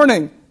good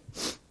morning.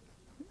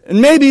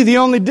 And maybe the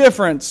only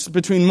difference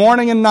between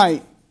morning and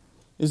night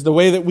is the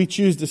way that we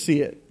choose to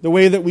see it, the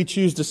way that we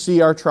choose to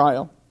see our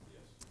trial.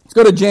 Let's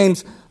go to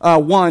James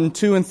 1,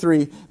 2, and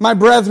 3. My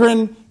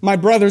brethren, my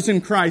brothers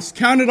in Christ,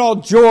 count it all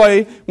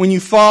joy when you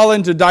fall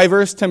into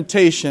diverse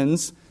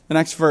temptations. The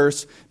next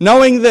verse.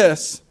 Knowing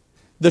this,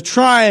 the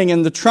trying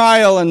and the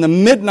trial and the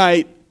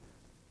midnight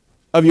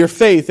of your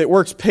faith, it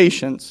works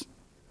patience.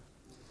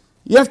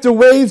 You have to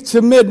wave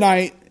to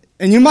midnight,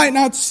 and you might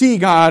not see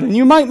God, and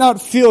you might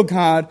not feel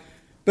God,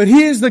 but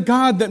He is the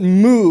God that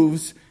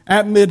moves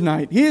at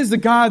midnight. He is the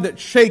God that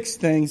shakes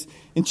things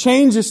and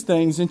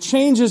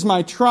changes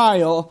my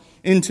trial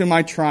into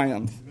my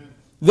triumph.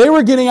 They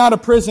were getting out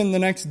of prison the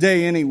next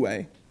day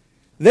anyway.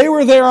 They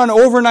were there on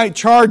overnight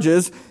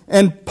charges,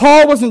 and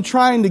Paul wasn't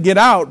trying to get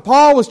out.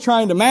 Paul was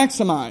trying to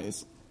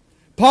maximize.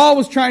 Paul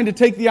was trying to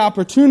take the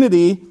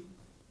opportunity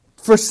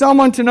for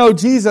someone to know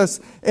Jesus,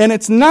 and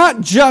it's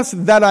not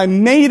just that I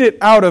made it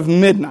out of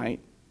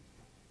midnight.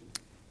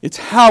 It's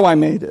how I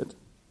made it.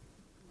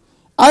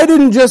 I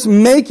didn't just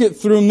make it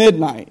through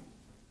midnight.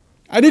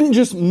 I didn't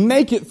just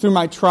make it through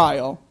my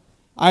trial.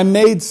 I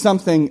made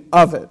something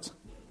of it.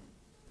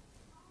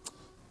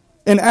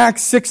 In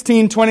Acts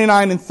 16,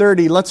 29 and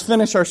 30, let's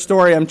finish our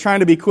story. I'm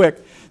trying to be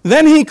quick.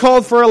 Then he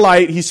called for a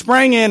light. He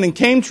sprang in and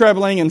came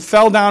trembling and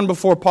fell down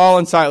before Paul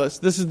and Silas.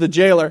 This is the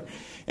jailer.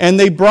 And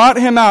they brought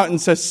him out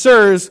and said,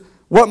 Sirs,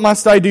 what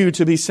must I do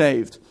to be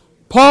saved?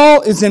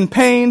 Paul is in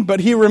pain, but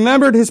he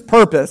remembered his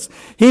purpose.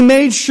 He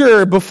made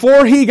sure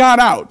before he got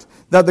out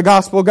that the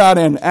gospel got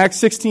in. Acts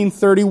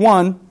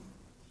 16:31.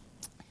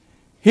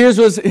 Here's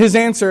was his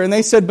answer. And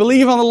they said,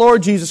 Believe on the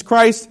Lord Jesus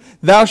Christ,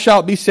 thou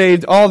shalt be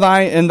saved, all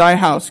thy and thy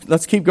house.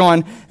 Let's keep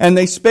going. And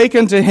they spake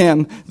unto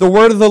him the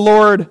word of the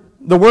Lord,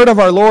 the word of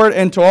our Lord,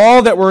 and to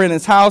all that were in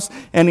his house.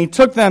 And he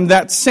took them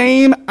that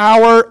same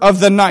hour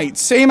of the night,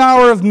 same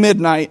hour of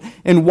midnight,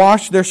 and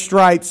washed their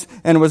stripes,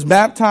 and was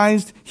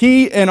baptized,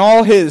 he and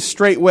all his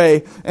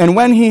straightway. And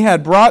when he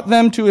had brought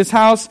them to his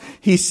house,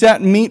 he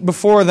set meat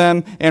before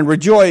them, and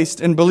rejoiced,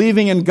 and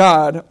believing in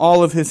God,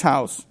 all of his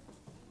house.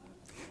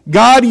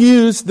 God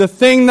used the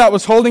thing that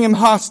was holding him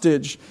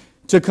hostage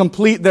to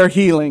complete their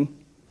healing.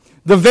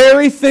 The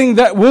very thing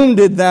that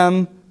wounded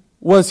them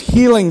was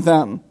healing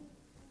them.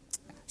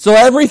 So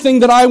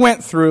everything that I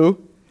went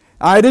through,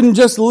 I didn't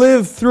just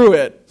live through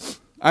it.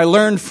 I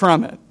learned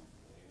from it.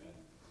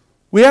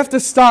 We have to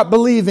stop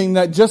believing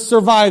that just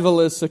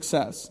survival is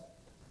success.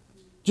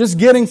 Just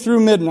getting through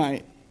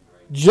midnight.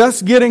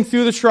 Just getting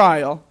through the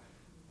trial.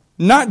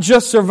 Not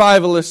just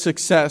survival is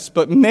success,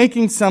 but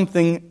making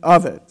something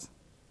of it.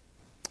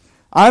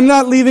 I'm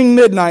not leaving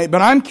midnight,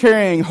 but I'm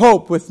carrying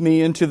hope with me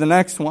into the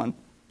next one.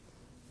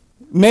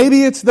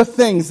 Maybe it's the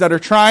things that are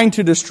trying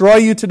to destroy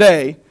you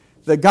today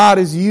that God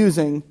is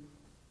using,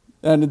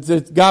 and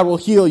that God will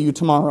heal you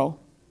tomorrow.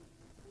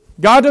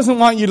 God doesn't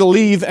want you to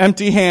leave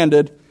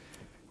empty-handed.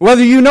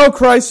 Whether you know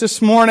Christ this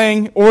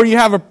morning or you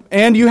have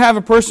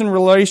a personal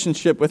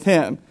relationship with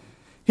Him,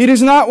 He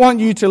does not want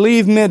you to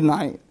leave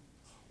midnight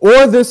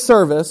or this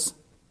service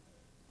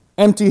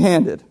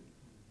empty-handed.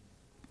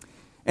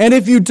 And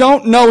if you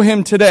don't know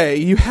Him today,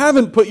 you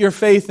haven't put your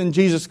faith in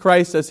Jesus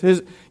Christ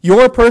as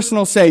your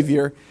personal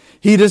Savior,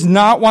 He does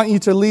not want you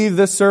to leave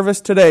this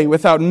service today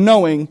without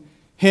knowing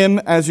Him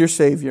as your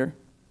Savior.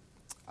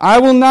 I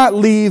will not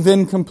leave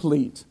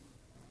incomplete.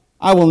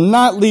 I will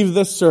not leave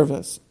this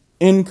service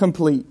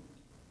incomplete.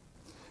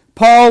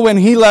 Paul, when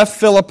he left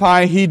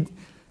Philippi,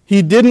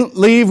 he didn't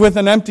leave with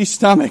an empty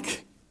stomach.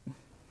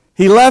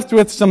 He left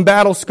with some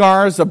battle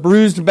scars, a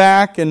bruised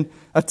back, and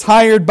a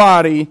tired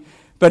body.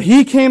 But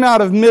he came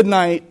out of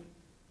midnight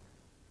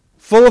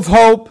full of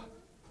hope,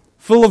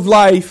 full of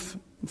life,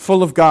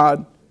 full of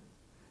God.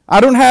 I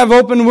don't have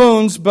open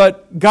wounds,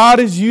 but God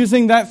is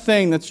using that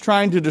thing that's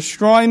trying to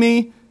destroy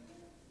me.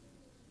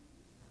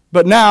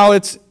 But now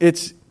it's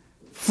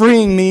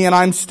freeing me, and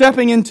I'm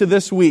stepping into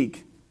this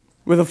week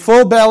with a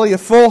full belly, a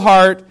full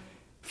heart,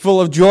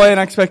 full of joy and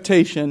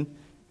expectation,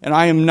 and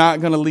I am not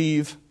going to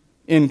leave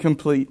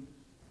incomplete.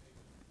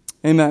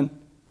 Amen.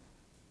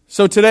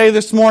 So today,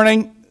 this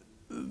morning,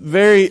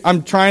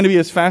 I'm trying to be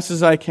as fast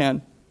as I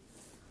can.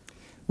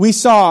 We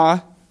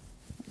saw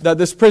that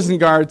this prison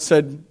guard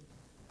said,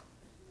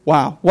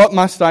 wow, what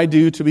must I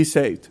do to be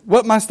saved?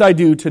 What must I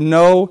do to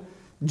know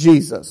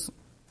Jesus?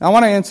 I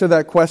want to answer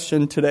that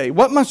question today.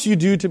 What must you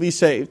do to be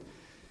saved?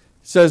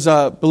 It says,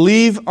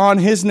 believe on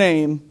His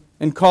name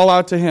and call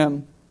out to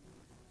Him,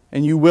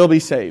 and you will be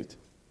saved.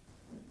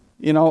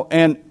 You know,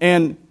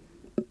 and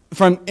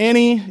from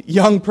any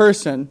young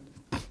person,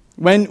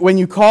 when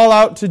you call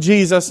out to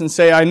Jesus and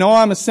say, I know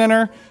I'm a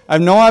sinner, I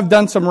know I've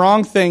done some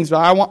wrong things,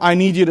 but I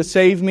need you to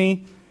save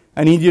me,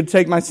 I need you to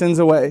take my sins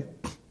away,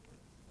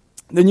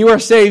 then you are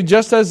saved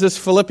just as this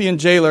Philippian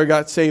jailer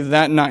got saved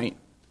that night.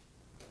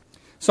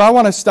 So I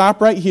want to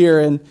stop right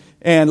here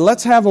and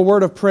let's have a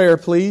word of prayer,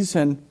 please,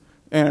 and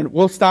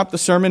we'll stop the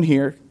sermon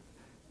here.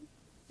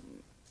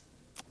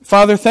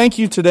 Father, thank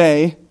you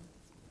today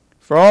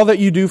for all that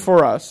you do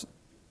for us.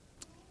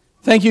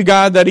 Thank you,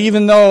 God, that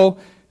even though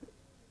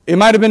it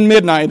might have been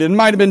midnight, it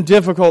might have been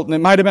difficult, and it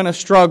might have been a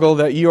struggle,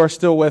 that you are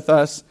still with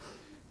us,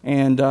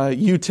 and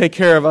you take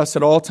care of us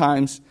at all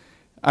times.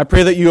 I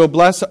pray that you will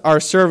bless our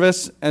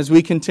service as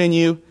we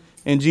continue.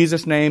 In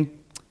Jesus' name,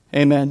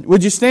 amen.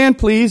 Would you stand,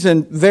 please?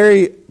 And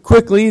very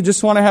quickly,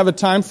 just want to have a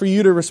time for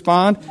you to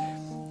respond.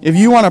 If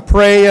you want to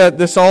pray at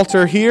this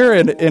altar here,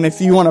 and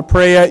if you want to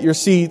pray at your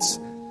seats,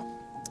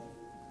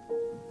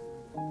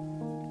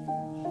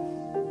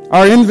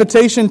 our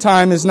invitation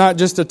time is not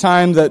just a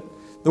time that,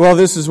 well,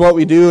 this is what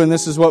we do and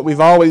this is what we've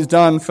always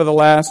done for the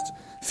last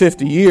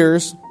 50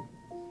 years.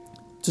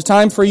 It's a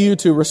time for you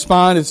to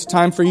respond. It's a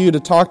time for you to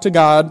talk to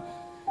God.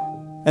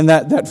 And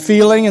that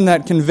feeling and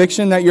that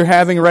conviction that you're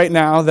having right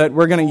now, that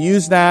we're going to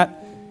use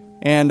that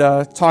and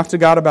talk to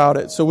God about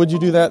it. So would you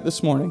do that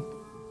this morning?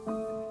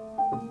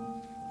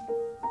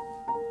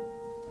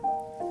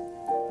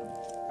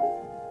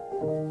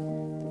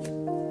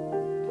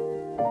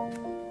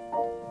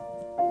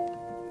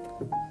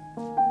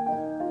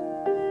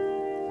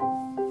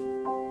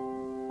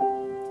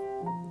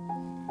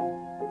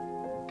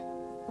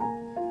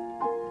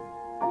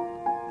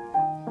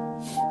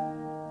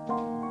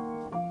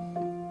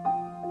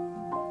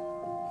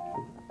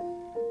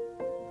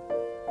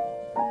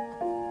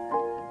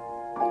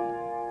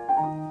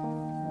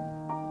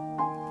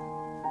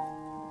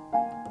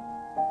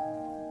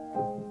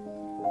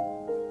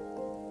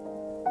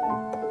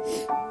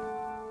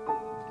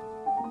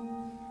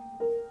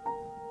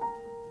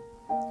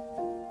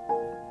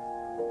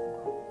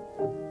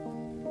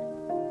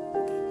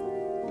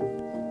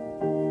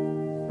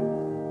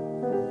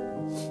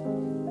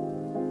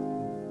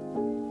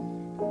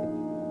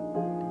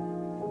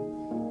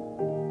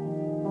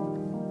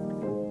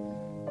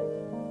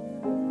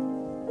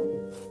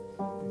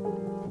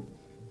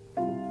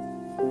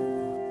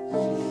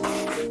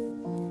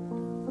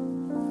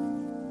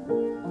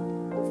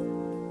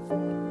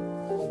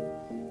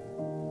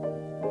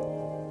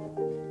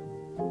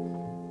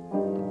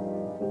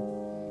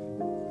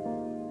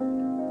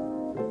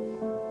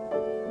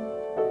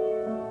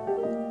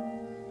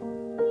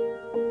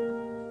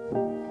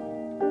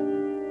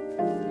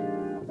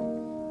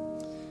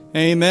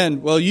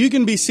 Amen. Well, you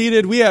can be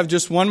seated. We have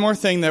just one more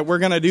thing that we're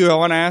going to do. I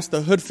want to ask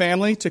the Hood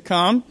family to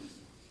come.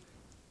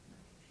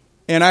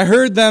 And I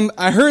heard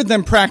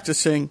them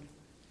practicing.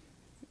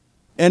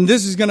 And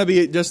this is going to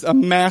be just a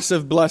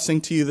massive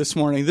blessing to you this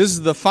morning. This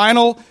is the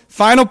final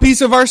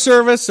piece of our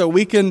service, so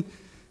we can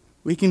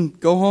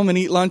go home and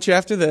eat lunch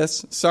after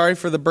this. Sorry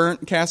for the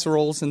burnt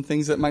casseroles and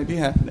things that might be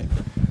happening.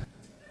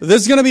 But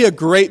this is going to be a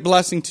great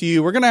blessing to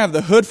you. We're going to have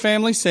the Hood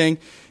family sing.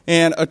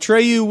 And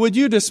Atreyu, would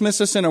you dismiss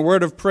us in a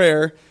word of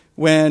prayer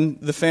when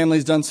the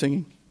family's done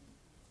singing?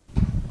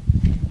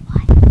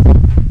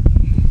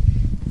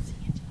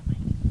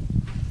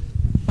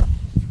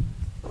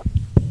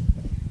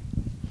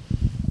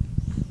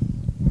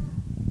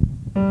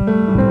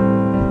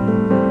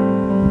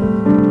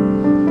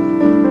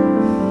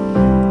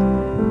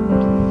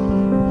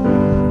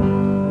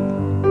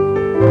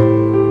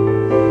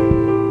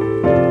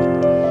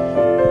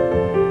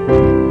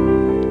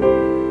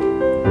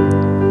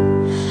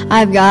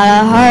 I've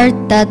got a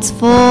heart that's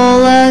full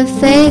of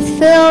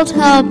faith-filled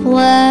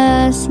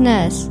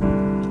helplessness.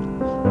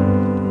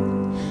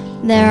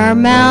 There are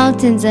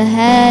mountains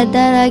ahead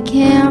that I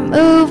can't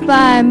move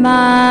by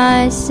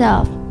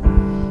myself.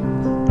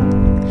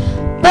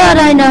 But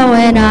I know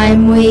when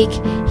I'm weak,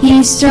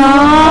 He's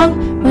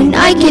strong. When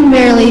I can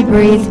barely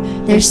breathe,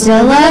 there's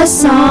still a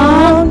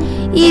song.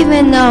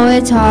 Even though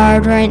it's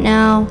hard right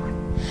now,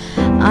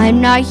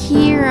 I'm not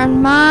here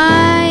on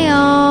my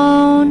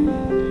own.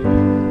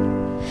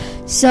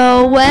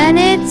 So when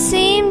it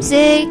seems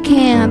it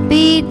can't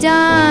be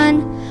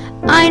done,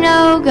 I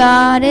know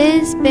God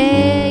is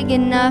big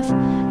enough.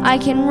 I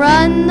can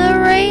run the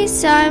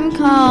race I'm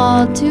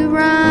called to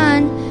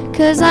run,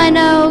 'cause I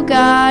know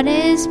God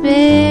is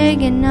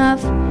big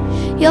enough.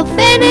 He'll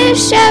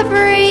finish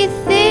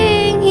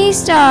everything He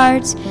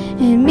starts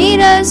and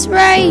meet us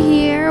right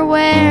here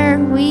where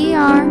we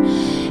are.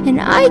 And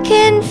I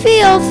can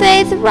feel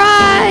faith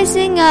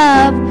rising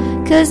up,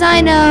 'cause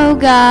I know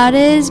God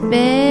is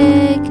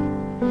big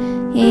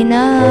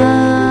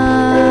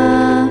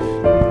enough.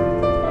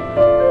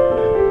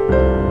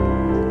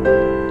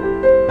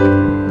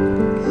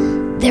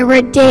 There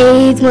were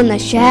days when the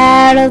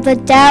shadow of the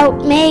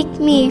doubt make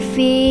me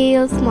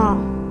feel small.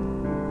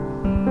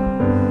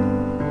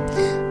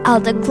 I'll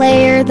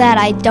declare that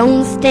I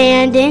don't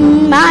stand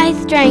in my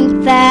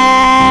strength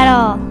at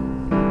all.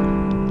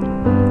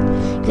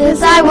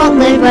 'Cause I won't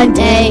live a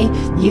day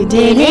you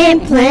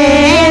didn't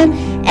plan.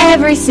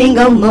 Every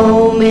single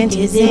moment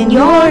is in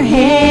your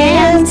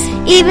hands.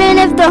 Even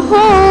if the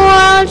whole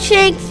world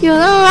shakes, you're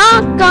the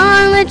rock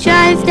on which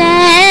I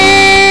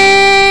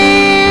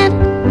stand.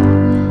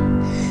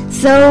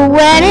 So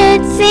when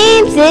it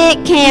seems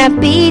it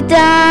can't be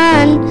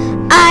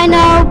done, I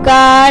know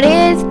God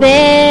is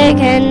big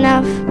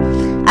enough.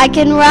 I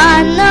can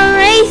run the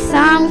race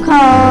I'm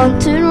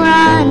called to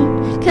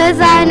run, 'cause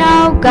I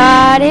know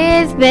God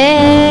is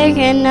big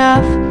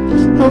enough.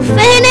 He'll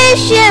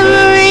finish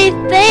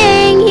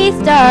everything he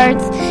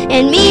starts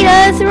and meet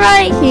us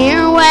right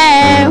here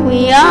where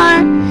we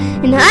are.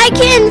 And I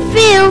can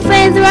feel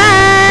faith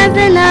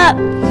rising up,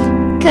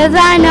 'cause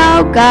I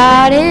know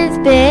God is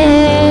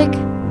big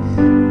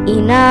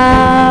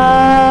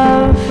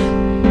enough.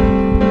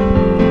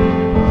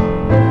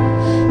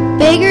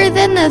 Bigger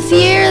than the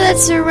fear that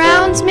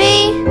surrounds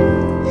me,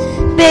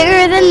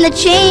 bigger than the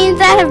chains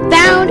that have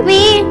bound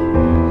me,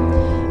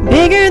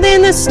 bigger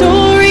than the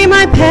story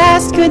my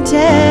past could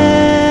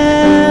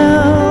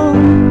tell,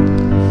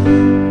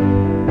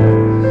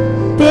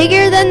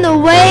 bigger than the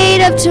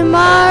weight of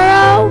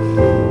tomorrow,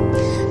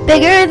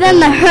 bigger than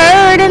the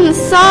hurt and the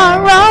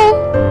sorrow,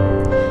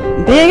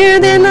 bigger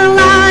than the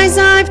lies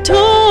I've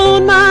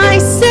told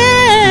myself.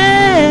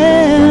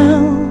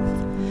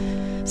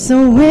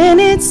 So when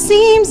it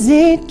seems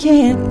it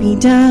can't be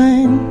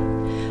done,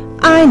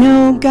 I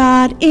know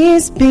God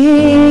is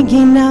big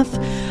enough.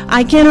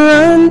 I can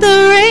run the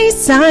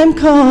race I'm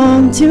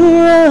called to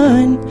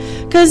run,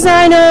 'cause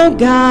I know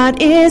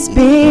God is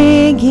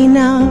big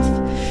enough.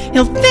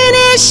 He'll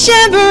finish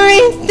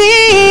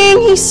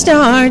everything he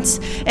starts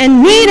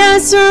and meet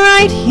us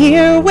right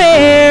here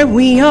where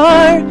we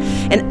are.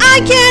 And I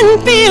can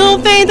feel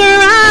faith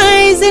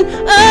rising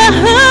up.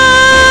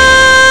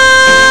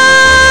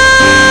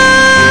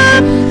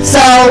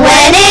 So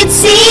when it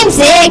seems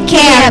it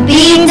can't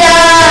be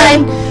done,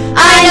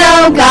 I know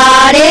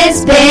God is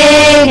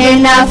big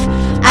enough.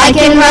 I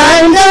can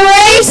run the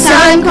race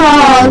I'm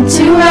called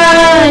to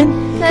run,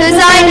 'cause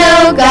I know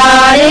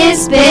God is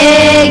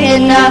big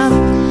enough.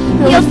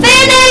 He'll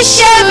finish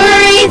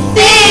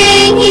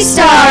everything he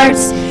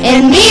starts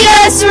and meet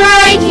us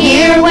right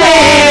here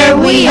where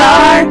we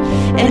are.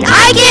 And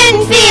I can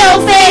feel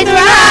faith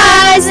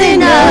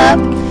rising up,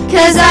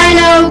 'cause I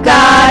know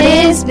God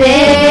is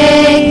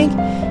big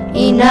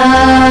enough.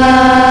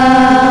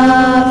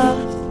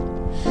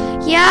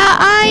 Yeah,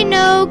 I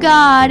know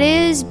God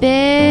is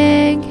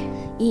big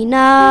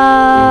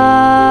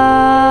enough.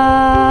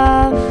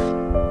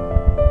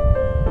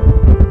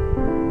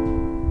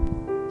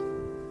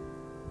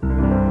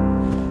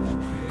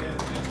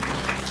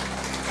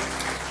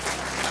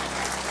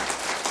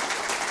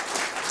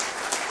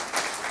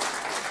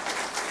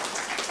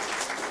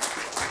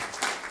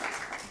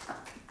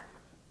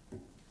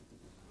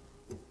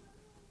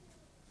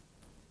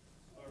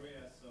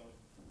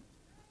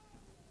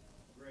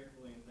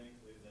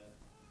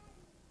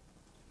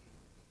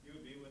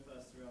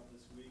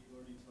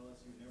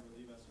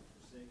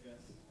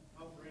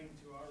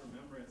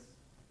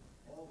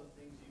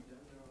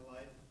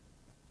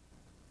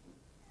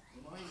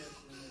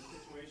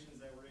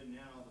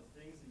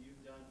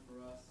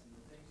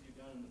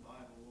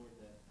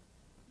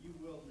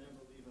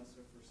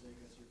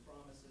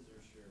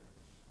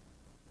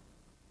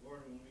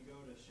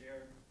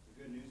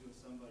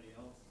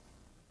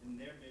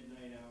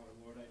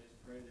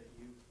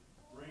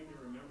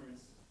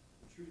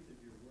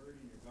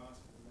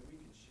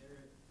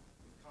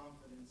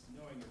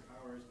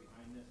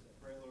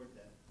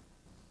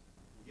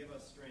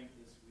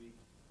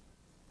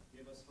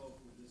 Give us hope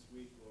for this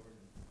week, Lord, and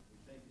we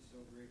thank you so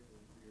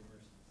gratefully for your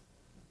mercy.